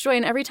me so much joy.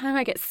 And every time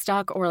I get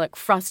stuck or like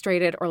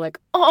frustrated or like,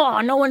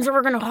 oh, no one's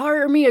ever going to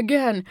hire me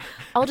again,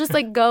 I'll just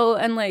like go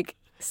and like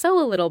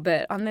sew a little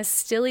bit on this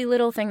silly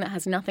little thing that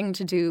has nothing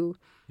to do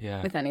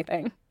with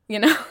anything, you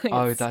know?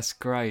 Oh, that's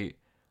great.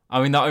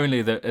 I mean, not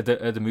only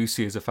are the moose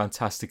ears a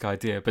fantastic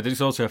idea, but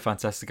it's also a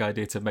fantastic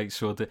idea to make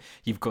sure that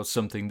you've got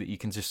something that you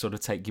can just sort of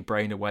take your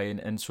brain away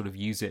and sort of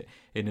use it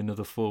in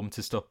another form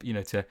to stop, you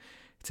know,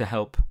 to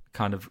help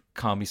kind of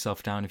calm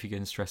yourself down if you're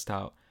getting stressed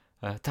out.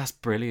 That's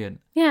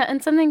brilliant. Yeah,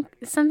 and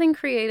something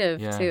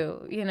creative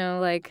too, you know,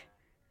 like,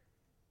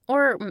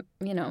 or,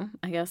 you know,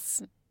 I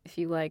guess if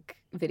you like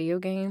video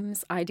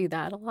games, I do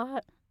that a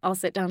lot. I'll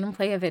sit down and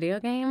play a video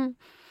game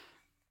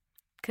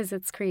because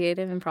it's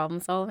creative and problem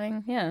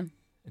solving. Yeah.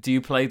 Do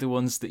you play the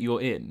ones that you're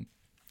in?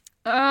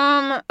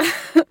 No,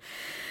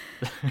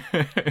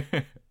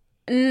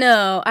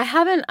 I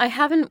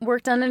haven't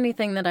worked on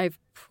anything that I've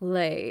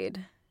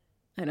played.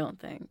 I don't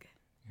think.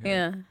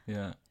 Yeah.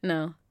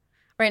 No.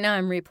 Right now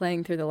I'm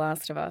replaying through The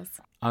Last of Us.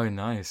 Oh,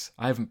 nice.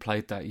 I haven't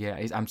played that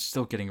yet. I'm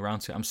still getting around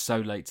to it. I'm so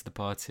late to the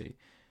party.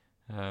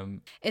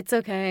 It's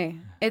okay.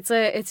 It's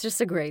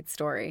just a great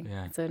story.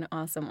 Yeah. It's an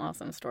awesome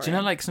story. Do you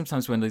know, like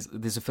sometimes when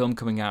there's a film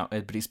coming out,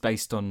 but it's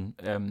based on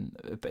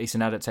it's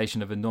an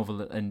adaptation of a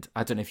novel, and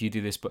I don't know if you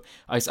do this, but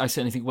I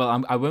certainly think,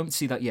 well, I won't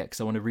see that yet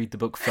because I want to read the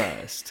book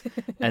first,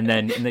 and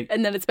then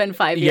it's been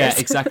 5 years. Yeah,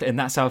 exactly, and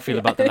that's how I feel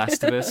about The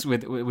Last of Us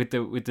with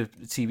the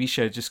TV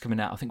show just coming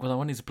out. I think, well, I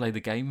wanted to play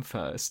the game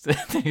first.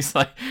 It's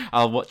like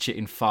I'll watch it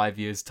in 5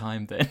 years'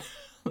 time then.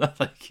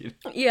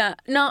 Yeah,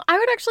 no, I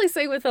would actually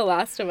say with The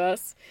Last of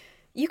Us,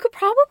 you could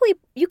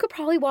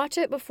probably watch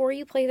it before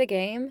you play the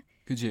game.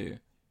 Could you?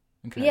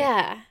 Okay.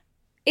 Yeah.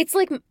 It's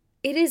like,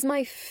 it is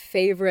my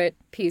favorite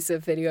piece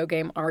of video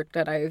game art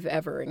that I've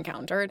ever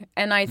encountered.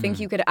 And I think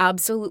you could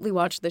absolutely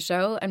watch the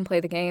show and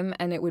play the game,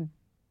 and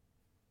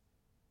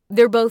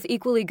they're both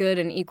equally good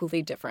and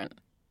equally different.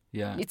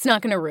 Yeah. It's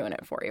not going to ruin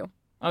it for you.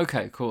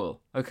 Okay,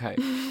 cool. Okay,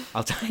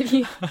 I'll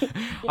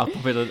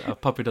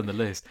pop it on the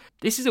list.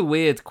 This is a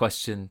weird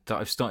question that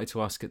I've started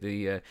to ask at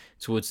the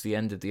towards the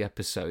end of the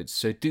episode,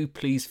 so do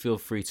please feel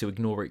free to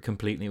ignore it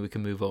completely. We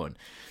can move on.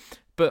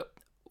 But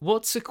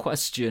what's a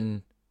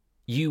question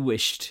you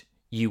wished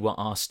you were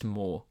asked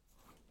more?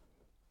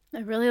 I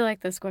really like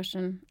this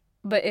question,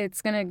 but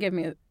it's gonna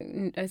need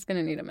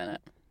a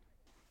minute.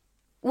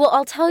 Well,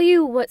 I'll tell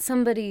you what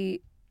something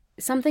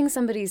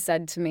somebody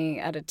said to me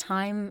at a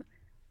time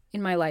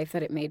in my life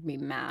that it made me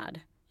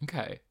mad.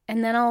 Okay.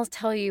 And then I'll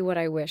tell you what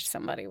I wish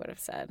somebody would have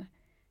said.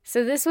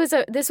 So this was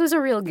a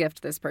real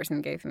gift this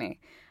person gave me.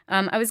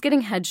 I was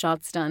getting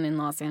headshots done in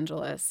Los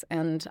Angeles,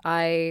 and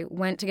I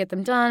went to get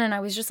them done, and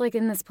I was just like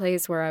in this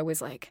place where I was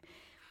like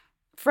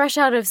fresh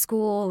out of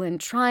school and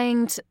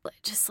trying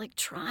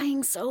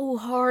so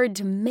hard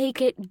to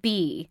make it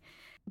be.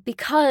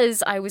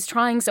 Because I was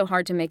trying so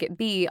hard to make it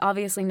be,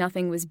 obviously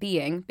nothing was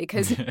being,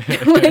 because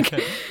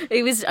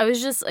it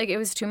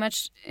was too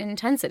much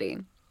intensity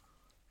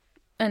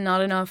and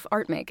not enough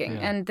art making.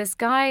 Yeah. And this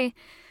guy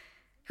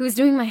who was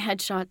doing my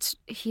headshots,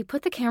 he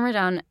put the camera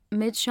down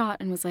mid-shot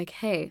and was like,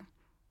 hey,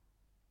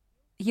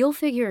 you'll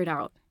figure it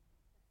out,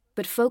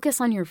 but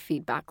focus on your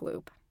feedback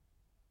loop.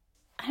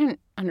 I didn't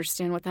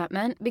understand what that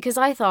meant because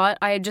I thought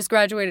I had just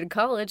graduated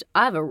college.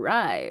 I've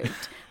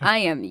arrived. I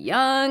am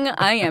young.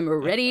 I am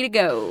ready to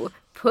go.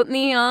 Put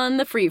me on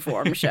the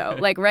Freeform show.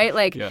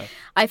 Yeah.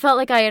 I felt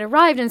like I had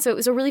arrived. And so it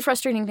was a really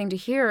frustrating thing to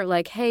hear.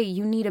 Like, hey,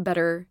 you need a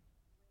better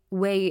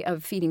way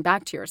of feeding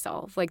back to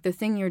yourself. Like the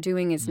thing you're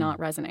doing is not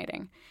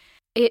resonating.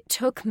 It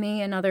took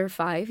me another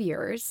 5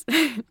 years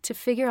to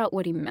figure out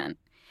what he meant.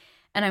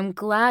 And I'm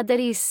glad that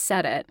he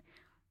said it.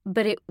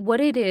 But what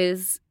it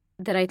is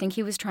that I think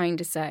he was trying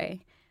to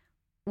say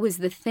was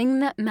the thing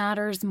that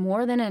matters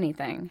more than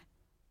anything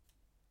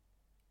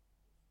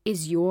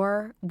is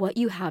what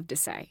you have to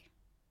say,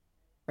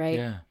 right?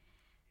 Yeah.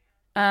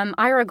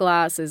 Ira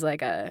Glass is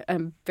like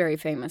a very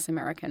famous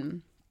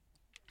American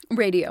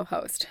radio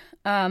host,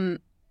 and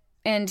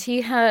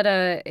he had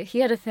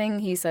a thing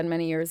he said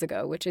many years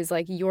ago, which is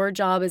like your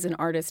job as an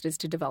artist is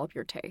to develop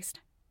your taste.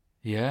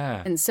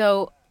 Yeah. And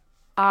so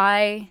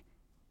I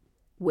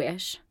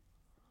wish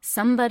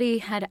somebody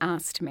had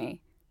asked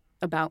me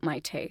about my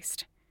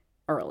taste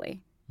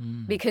early,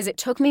 because it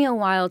took me a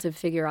while to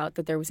figure out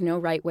that there was no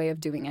right way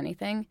of doing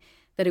anything,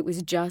 that it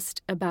was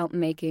just about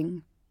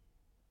making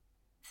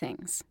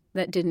things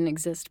that didn't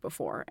exist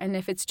before. And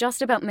if it's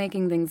just about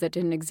making things that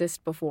didn't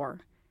exist before,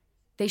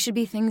 they should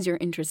be things you're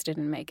interested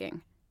in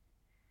making.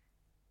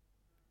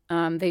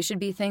 They should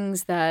be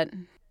things that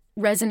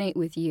resonate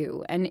with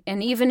you. And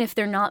even if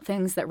they're not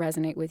things that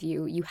resonate with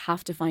you, you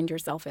have to find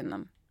yourself in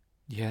them.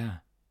 Yeah.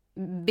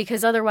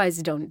 Because otherwise,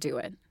 don't do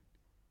it.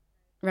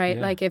 Right?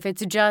 Yeah. Like if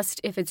it's just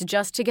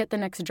to get the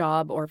next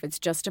job, or if it's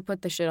just to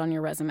put the shit on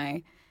your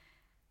resume,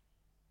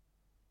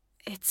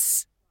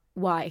 it's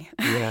why?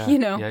 Yeah. You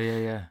know?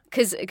 Yeah.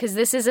 Because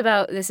this is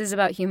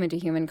about human to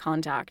human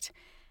contact,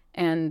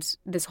 and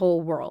this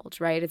whole world,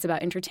 right? It's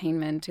about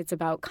entertainment. It's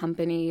about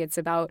company. It's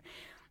about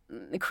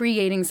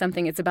creating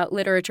something. It's about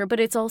literature. But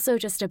it's also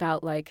just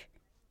about, like,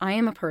 I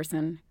am a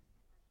person.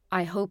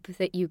 I hope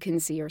that you can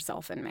see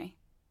yourself in me.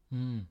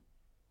 Mm.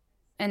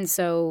 And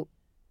so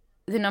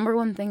the number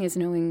one thing is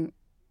knowing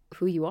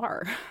who you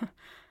are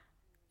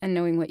and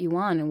knowing what you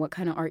want and what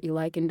kind of art you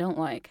like and don't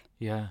like.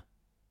 Yeah.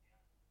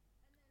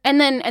 And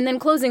then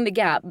closing the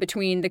gap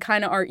between the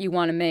kind of art you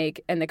want to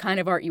make and the kind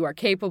of art you are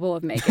capable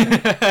of making.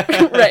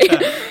 Right?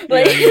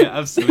 Like, yeah,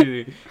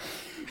 absolutely.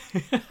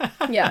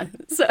 Yeah.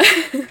 So,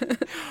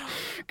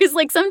 because,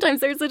 like, sometimes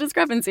there's a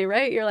discrepancy,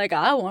 right? You're like,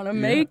 I want to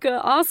make an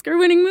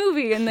Oscar-winning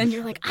movie. And then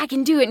you're like, I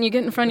can do it. And you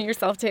get in front of your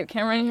self-tape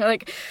camera and you're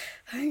like,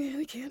 I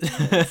really can't do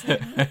this.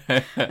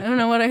 I don't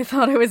know what I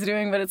thought I was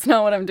doing, but it's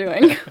not what I'm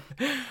doing.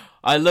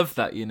 I love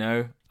that, you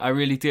know. I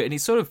really do. And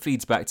it sort of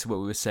feeds back to what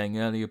we were saying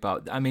earlier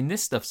about, I mean,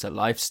 this stuff's a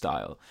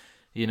lifestyle,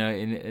 you know,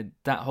 in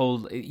that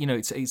whole, you know,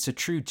 it's a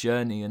true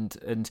journey, and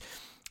it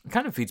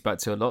kind of feeds back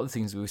to a lot of the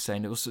things we were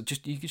saying. It also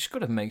just, you just got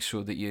to make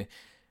sure that you're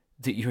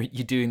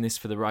doing this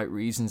for the right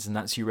reasons, and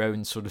that's your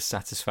own sort of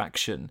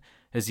satisfaction,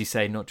 as you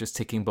say, not just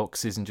ticking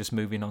boxes and just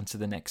moving on to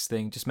the next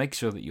thing. Just make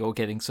sure that you're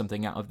getting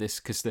something out of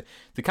this, because the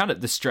kind of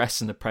the stress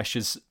and the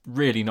pressure's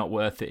really not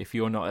worth it if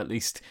you're not at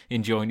least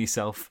enjoying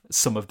yourself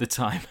some of the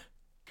time.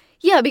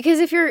 Yeah, because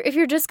if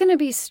you're just going to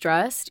be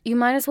stressed, you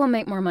might as well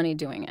make more money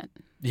doing it.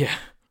 Yeah.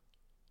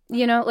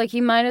 You know, like,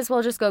 you might as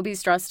well just go be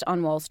stressed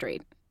on Wall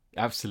Street.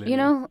 Absolutely. You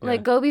know,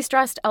 like, go be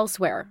stressed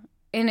elsewhere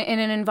in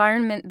an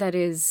environment that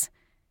is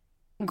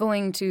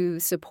going to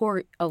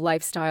support a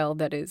lifestyle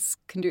that is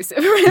conducive.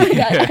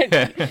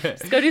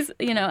 Just go do,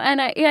 you know,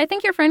 and I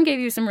think your friend gave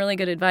you some really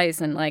good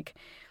advice, and, like,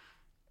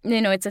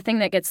 you know, it's a thing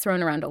that gets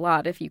thrown around a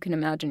lot if you can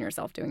imagine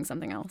yourself doing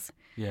something else.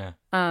 Yeah.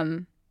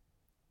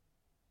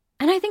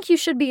 And I think you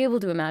should be able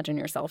to imagine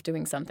yourself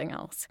doing something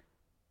else.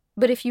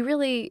 But if you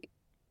really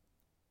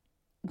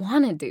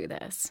want to do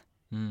this,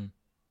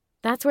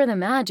 that's where the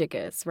magic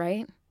is,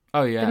 right?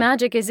 Oh, yeah. The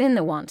magic is in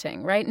the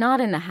wanting, right?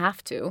 Not in the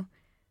have to.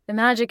 The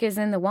magic is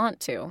in the want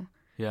to.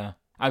 Yeah.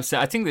 I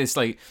think there's,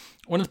 like,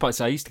 one of the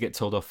parts I used to get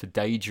told off for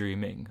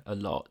daydreaming a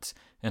lot.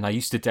 And I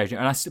used to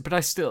daydream, but I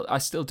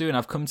still do, and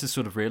I've come to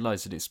sort of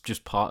realize that it's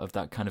just part of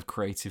that kind of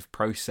creative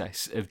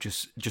process of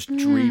just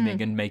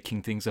dreaming and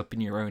making things up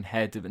in your own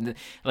head. And,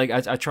 like,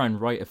 I try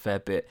and write a fair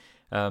bit,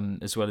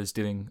 as well as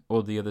doing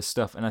all the other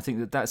stuff, and I think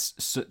that that's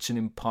such an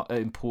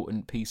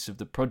important piece of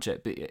the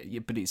project.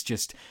 But it's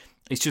just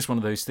one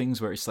of those things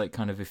where it's like,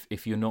 kind of,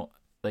 if you're not,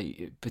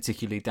 like,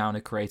 particularly down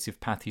a creative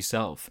path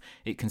yourself,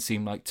 it can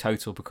seem like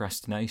total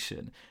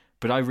procrastination.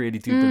 But I really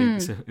do believe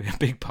it's a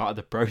big part of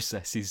the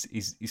process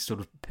is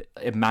sort of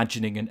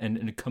imagining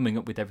and coming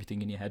up with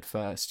everything in your head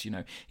first, you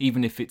know,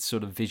 even if it's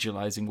sort of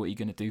visualizing what you're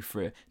going to do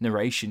for a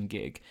narration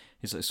gig,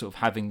 is like sort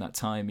of having that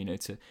time, you know,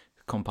 to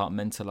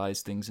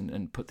compartmentalize things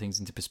and put things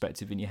into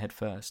perspective in your head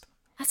first.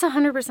 That's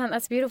 100%.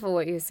 That's beautiful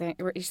what you're saying.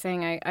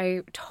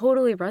 I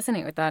totally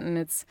resonate with that. And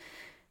it's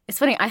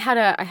funny. I had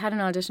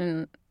an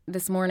audition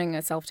this morning,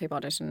 a self-tape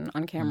audition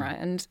on camera.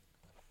 And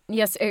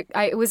yes,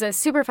 it was a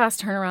super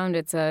fast turnaround.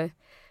 It's a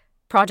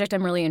project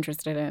I'm really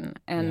interested in.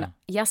 And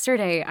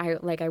yesterday,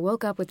 I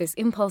woke up with this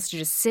impulse to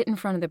just sit in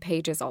front of the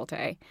pages all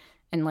day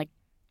and, like,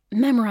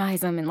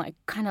 memorize them and, like,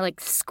 kind of, like,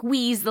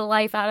 squeeze the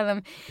life out of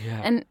them.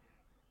 Yeah.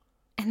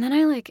 And then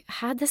I, like,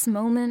 had this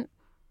moment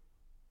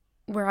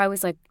where I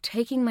was, like,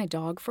 taking my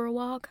dog for a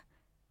walk,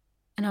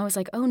 and I was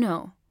like, oh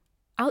no,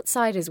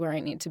 outside is where I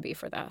need to be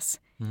for this.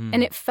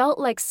 And it felt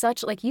like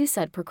such, like you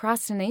said,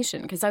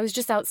 procrastination, because I was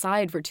just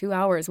outside for 2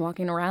 hours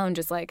walking around,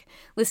 just, like,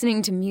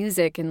 listening to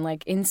music and,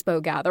 like,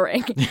 inspo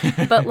gathering.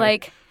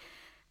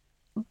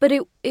 but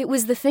it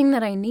was the thing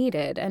that I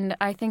needed. And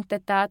I think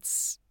that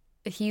that's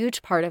a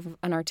huge part of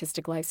an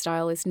artistic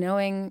lifestyle, is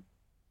knowing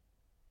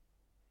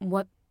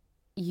what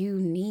you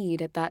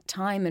need at that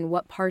time and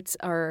what parts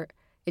are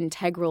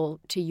integral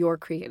to your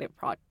creative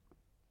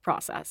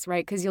process,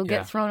 right? Because you'll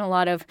get thrown a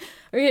lot of,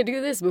 oh, yeah,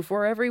 do this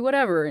before every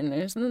whatever, and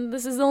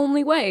this is the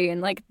only way, and,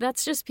 like,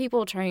 that's just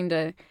people trying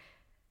to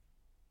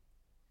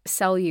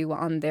sell you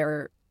on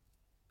their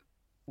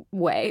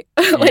way.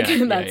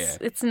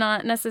 It's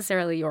not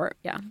necessarily your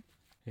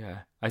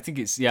I think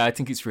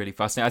it's really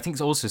fascinating. I think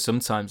it's also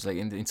sometimes, like,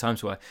 in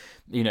times where,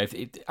 you know,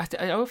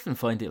 I often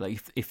find it, like,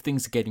 if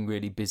things are getting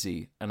really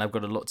busy and I've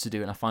got a lot to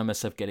do and I find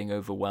myself getting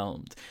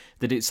overwhelmed,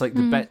 that it's like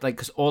the best, like,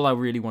 because all I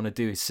really want to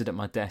do is sit at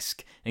my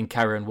desk and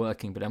carry on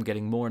working, but I'm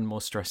getting more and more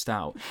stressed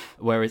out.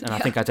 I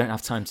think I don't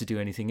have time to do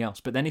anything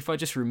else. But then if I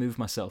just remove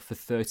myself for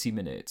 30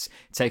 minutes,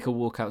 take a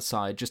walk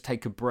outside, just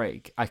take a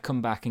break, I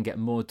come back and get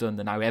more done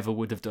than I ever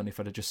would have done if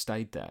I'd have just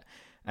stayed there.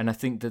 And I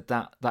think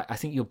that I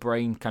think your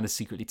brain kind of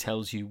secretly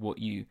tells you what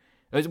you.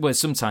 Well,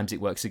 sometimes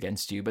it works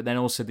against you, but then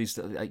also these,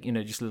 like, you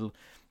know, just little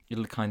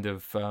kind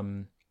of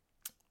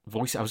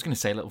voice. I was going to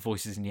say little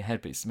voices in your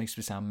head, but it makes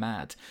me sound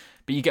mad.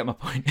 But you get my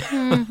point.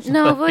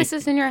 No,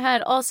 voices in your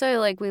head. Also,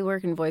 like, we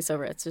work in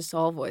voiceover. It's just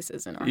all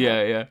voices in our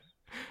head. Yeah.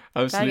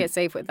 Absolutely. Gotta get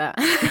safe with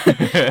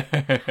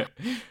that.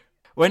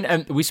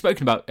 When we've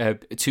spoken about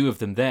two of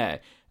them there,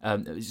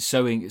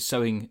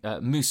 sewing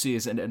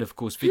mousses, and of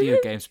course video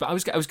games. But I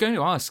was going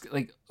to ask,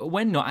 like,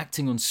 when not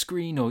acting on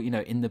screen or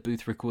in the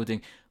booth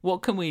recording,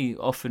 what can we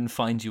often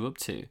find you up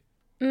to?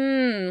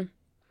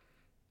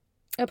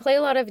 I play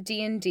a lot of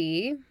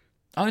D&D.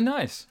 Oh,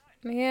 nice.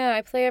 Yeah,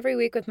 I play every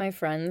week with my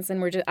friends,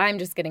 and I'm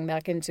just getting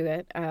back into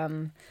it.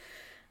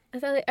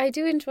 I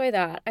do enjoy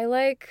that. I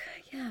like,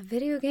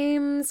 video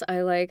games.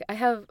 I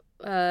have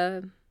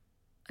a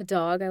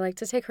dog. I like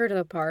to take her to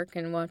the park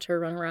and watch her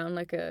run around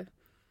like a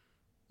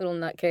little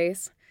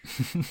nutcase.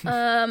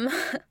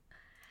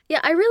 Yeah,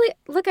 I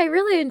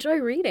really enjoy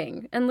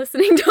reading and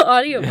listening to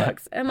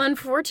audiobooks. Yeah. I'm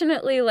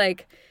unfortunately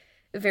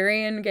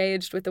very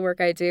engaged with the work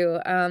I do.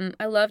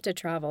 I love to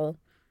travel.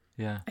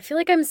 Yeah. I feel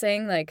like I'm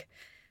saying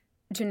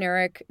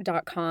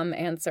generic.com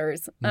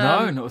answers.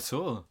 No, not at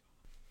all.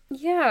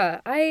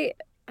 Yeah, I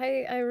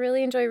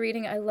really enjoy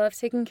reading. I love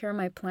taking care of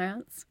my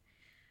plants.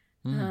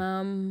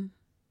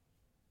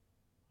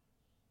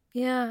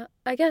 Yeah,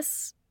 I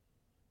guess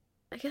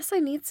I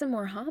need some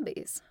more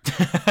hobbies.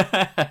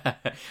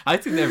 I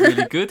think they're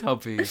really good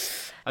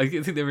hobbies. I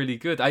think they're really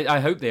good. I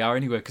hope they are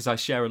anyway, because I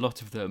share a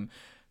lot of them.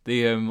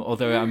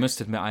 Although I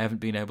must admit I haven't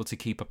been able to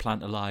keep a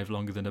plant alive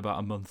longer than about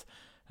a month,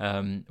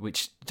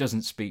 which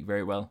doesn't speak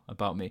very well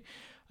about me.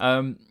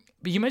 But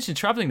you mentioned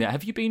traveling there.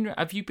 Have you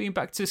been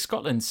back to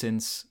Scotland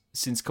since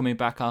coming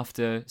back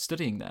after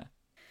studying there?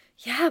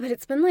 Yeah, but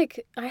it's been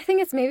I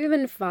think it's maybe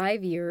been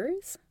 5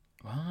 years.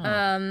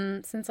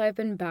 Wow. Since I've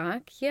been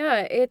back.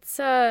 Yeah, it's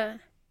I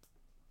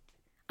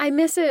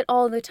miss it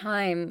all the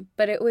time,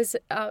 but it was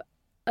a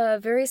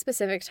very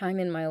specific time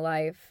in my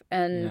life.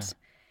 And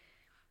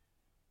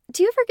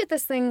do you ever get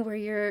this thing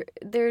where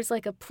there's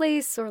a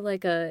place or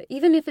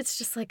even if it's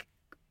just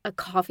a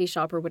coffee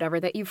shop or whatever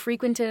that you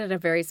frequented at a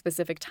very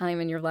specific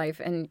time in your life,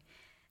 and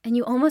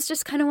you almost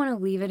just kind of want to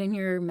leave it in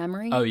your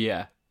memory? Oh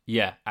yeah.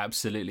 Yeah,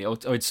 absolutely. Or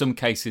in some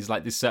cases,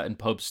 there's certain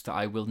pubs that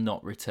I will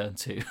not return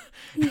to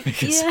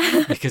because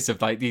of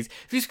these.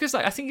 Because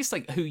I think it's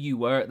who you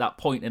were at that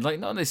point, and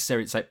not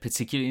necessarily it's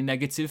particularly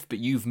negative, but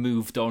you've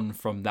moved on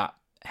from that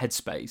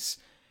headspace,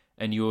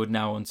 and you're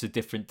now onto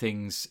different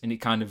things, and it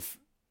kind of,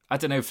 I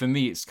don't know. For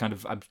me, it's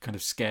I'm kind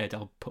of scared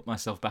I'll put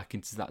myself back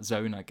into that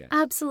zone, I guess.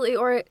 Absolutely,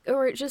 or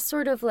it just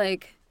sort of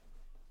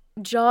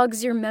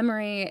jogs your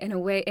memory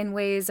in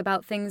ways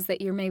about things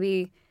that you're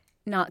maybe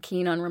not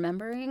keen on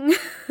remembering,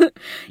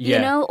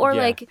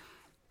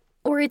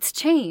 or it's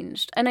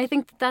changed. And I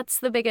think that's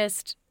the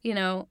biggest,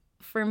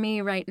 for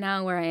me right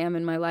now where I am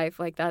in my life,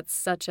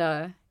 that's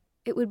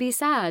it would be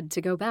sad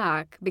to go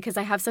back because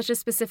I have such a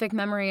specific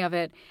memory of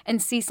it and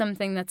see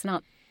something that's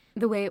not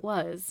the way it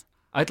was.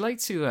 I'd like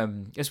to,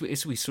 as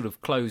we sort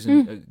of close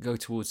and go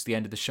towards the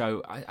end of the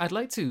show, I'd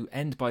like to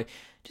end by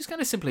just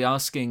kind of simply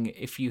asking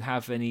if you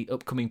have any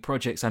upcoming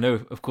projects. I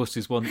know, of course,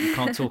 there's one that you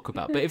can't talk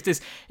about, but if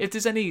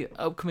there's any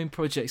upcoming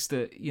projects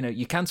that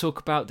you can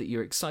talk about, that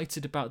you're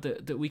excited about,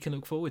 that we can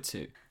look forward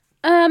to.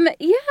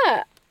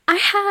 Yeah, I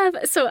have.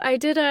 So I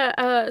did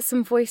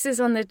some voices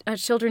on a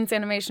children's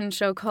animation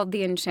show called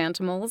The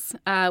Enchantimals,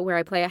 where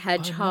I play a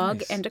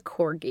hedgehog and a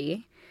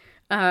corgi.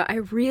 I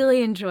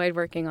really enjoyed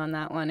working on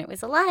that one. It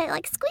was a lot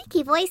of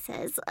squeaky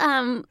voices.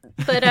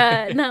 But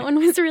that one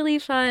was really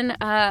fun.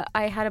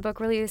 I had a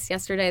book released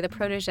yesterday, The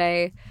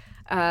Protégé,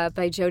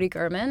 by Jody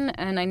Gurman,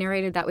 and I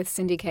narrated that with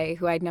Cindy Kay,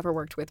 who I'd never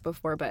worked with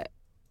before, but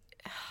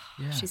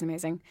she's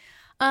amazing.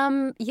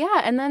 And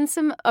then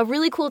a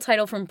really cool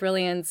title from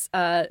Brilliance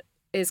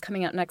is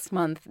coming out next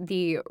month,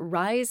 The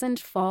Rise and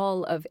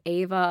Fall of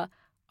Ava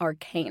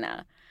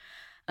Arcana.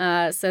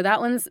 So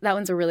that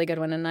one's a really good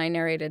one, and I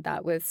narrated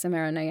that with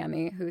Samara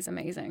Naemi, who's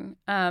amazing.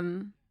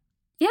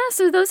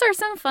 So those are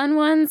some fun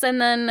ones, and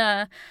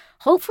then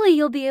hopefully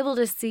you'll be able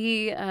to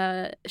see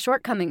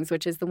Shortcomings,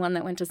 which is the one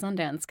that went to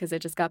Sundance because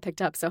it just got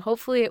picked up. So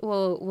hopefully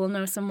we'll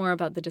know some more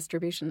about the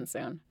distribution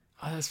soon.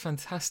 Oh, that's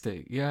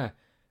fantastic! Yeah.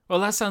 Well,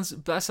 that sounds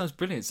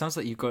brilliant. It sounds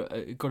like you've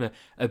got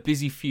a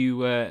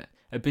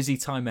busy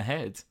time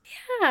ahead.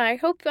 Yeah, I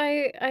hope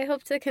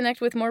to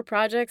connect with more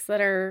projects that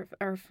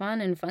are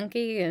fun and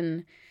funky,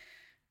 and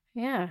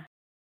yeah.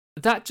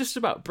 That just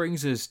about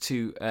brings us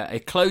to a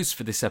close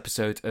for this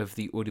episode of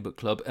the Audiobook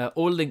Club.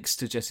 All links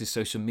to Jess's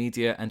social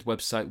media and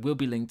website will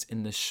be linked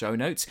in the show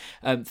notes.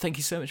 Thank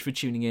you so much for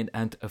tuning in,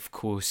 and of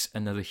course,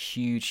 another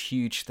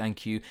huge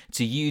thank you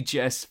to you,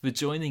 Jess, for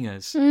joining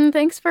us.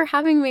 Thanks for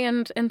having me,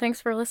 and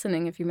thanks for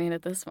listening if you made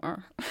it this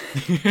far.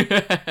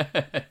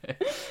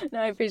 No,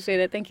 I appreciate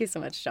it. Thank you so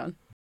much, John.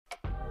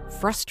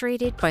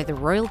 Frustrated by the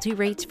royalty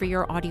rates for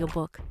your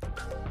audiobook?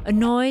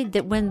 Annoyed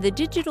that when the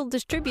digital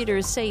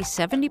distributors say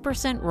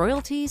 70%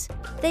 royalties,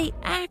 they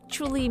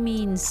actually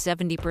mean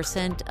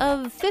 70%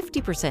 of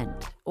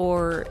 50%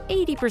 or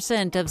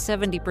 80% of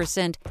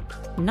 70%,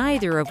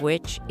 neither of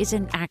which is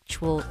an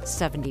actual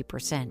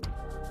 70%.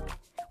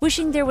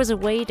 Wishing there was a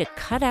way to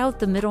cut out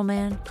the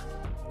middleman?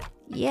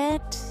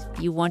 Yet,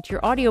 you want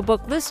your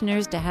audiobook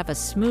listeners to have a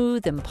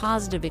smooth and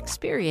positive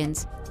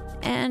experience,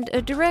 and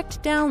a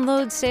direct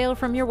download sale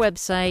from your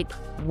website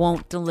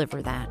won't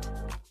deliver that.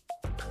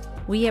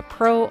 We at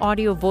Pro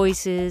Audio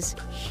Voices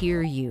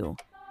hear you.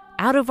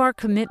 Out of our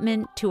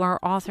commitment to our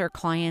author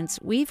clients,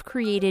 we've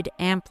created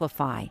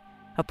Amplify,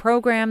 a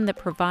program that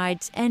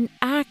provides an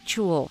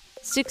actual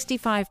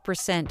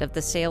 65% of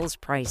the sales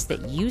price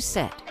that you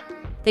set,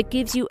 that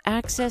gives you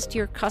access to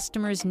your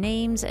customers'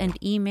 names and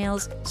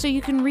emails so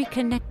you can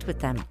reconnect with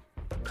them,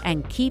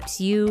 and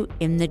keeps you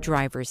in the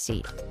driver's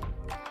seat.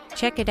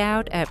 Check it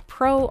out at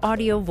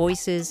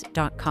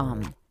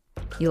proaudiovoices.com.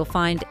 You'll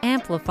find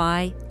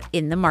Amplify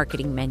in the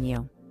marketing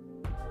menu.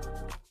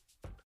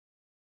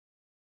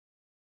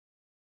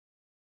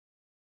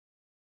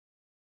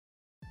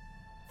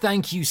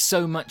 Thank you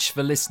so much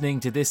for listening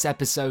to this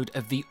episode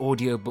of the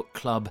Audiobook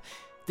Club.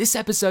 This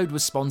episode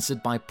was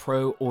sponsored by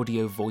Pro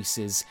Audio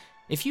Voices.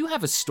 If you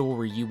have a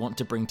story you want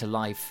to bring to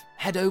life,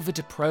 head over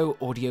to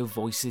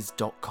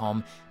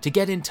proaudiovoices.com to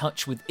get in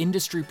touch with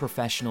industry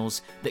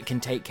professionals that can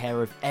take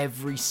care of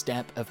every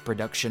step of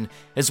production,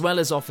 as well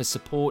as offer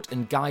support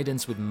and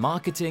guidance with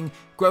marketing,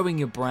 growing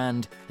your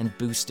brand, and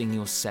boosting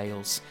your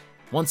sales.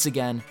 Once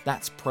again,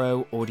 that's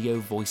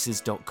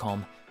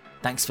proaudiovoices.com.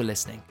 Thanks for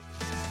listening.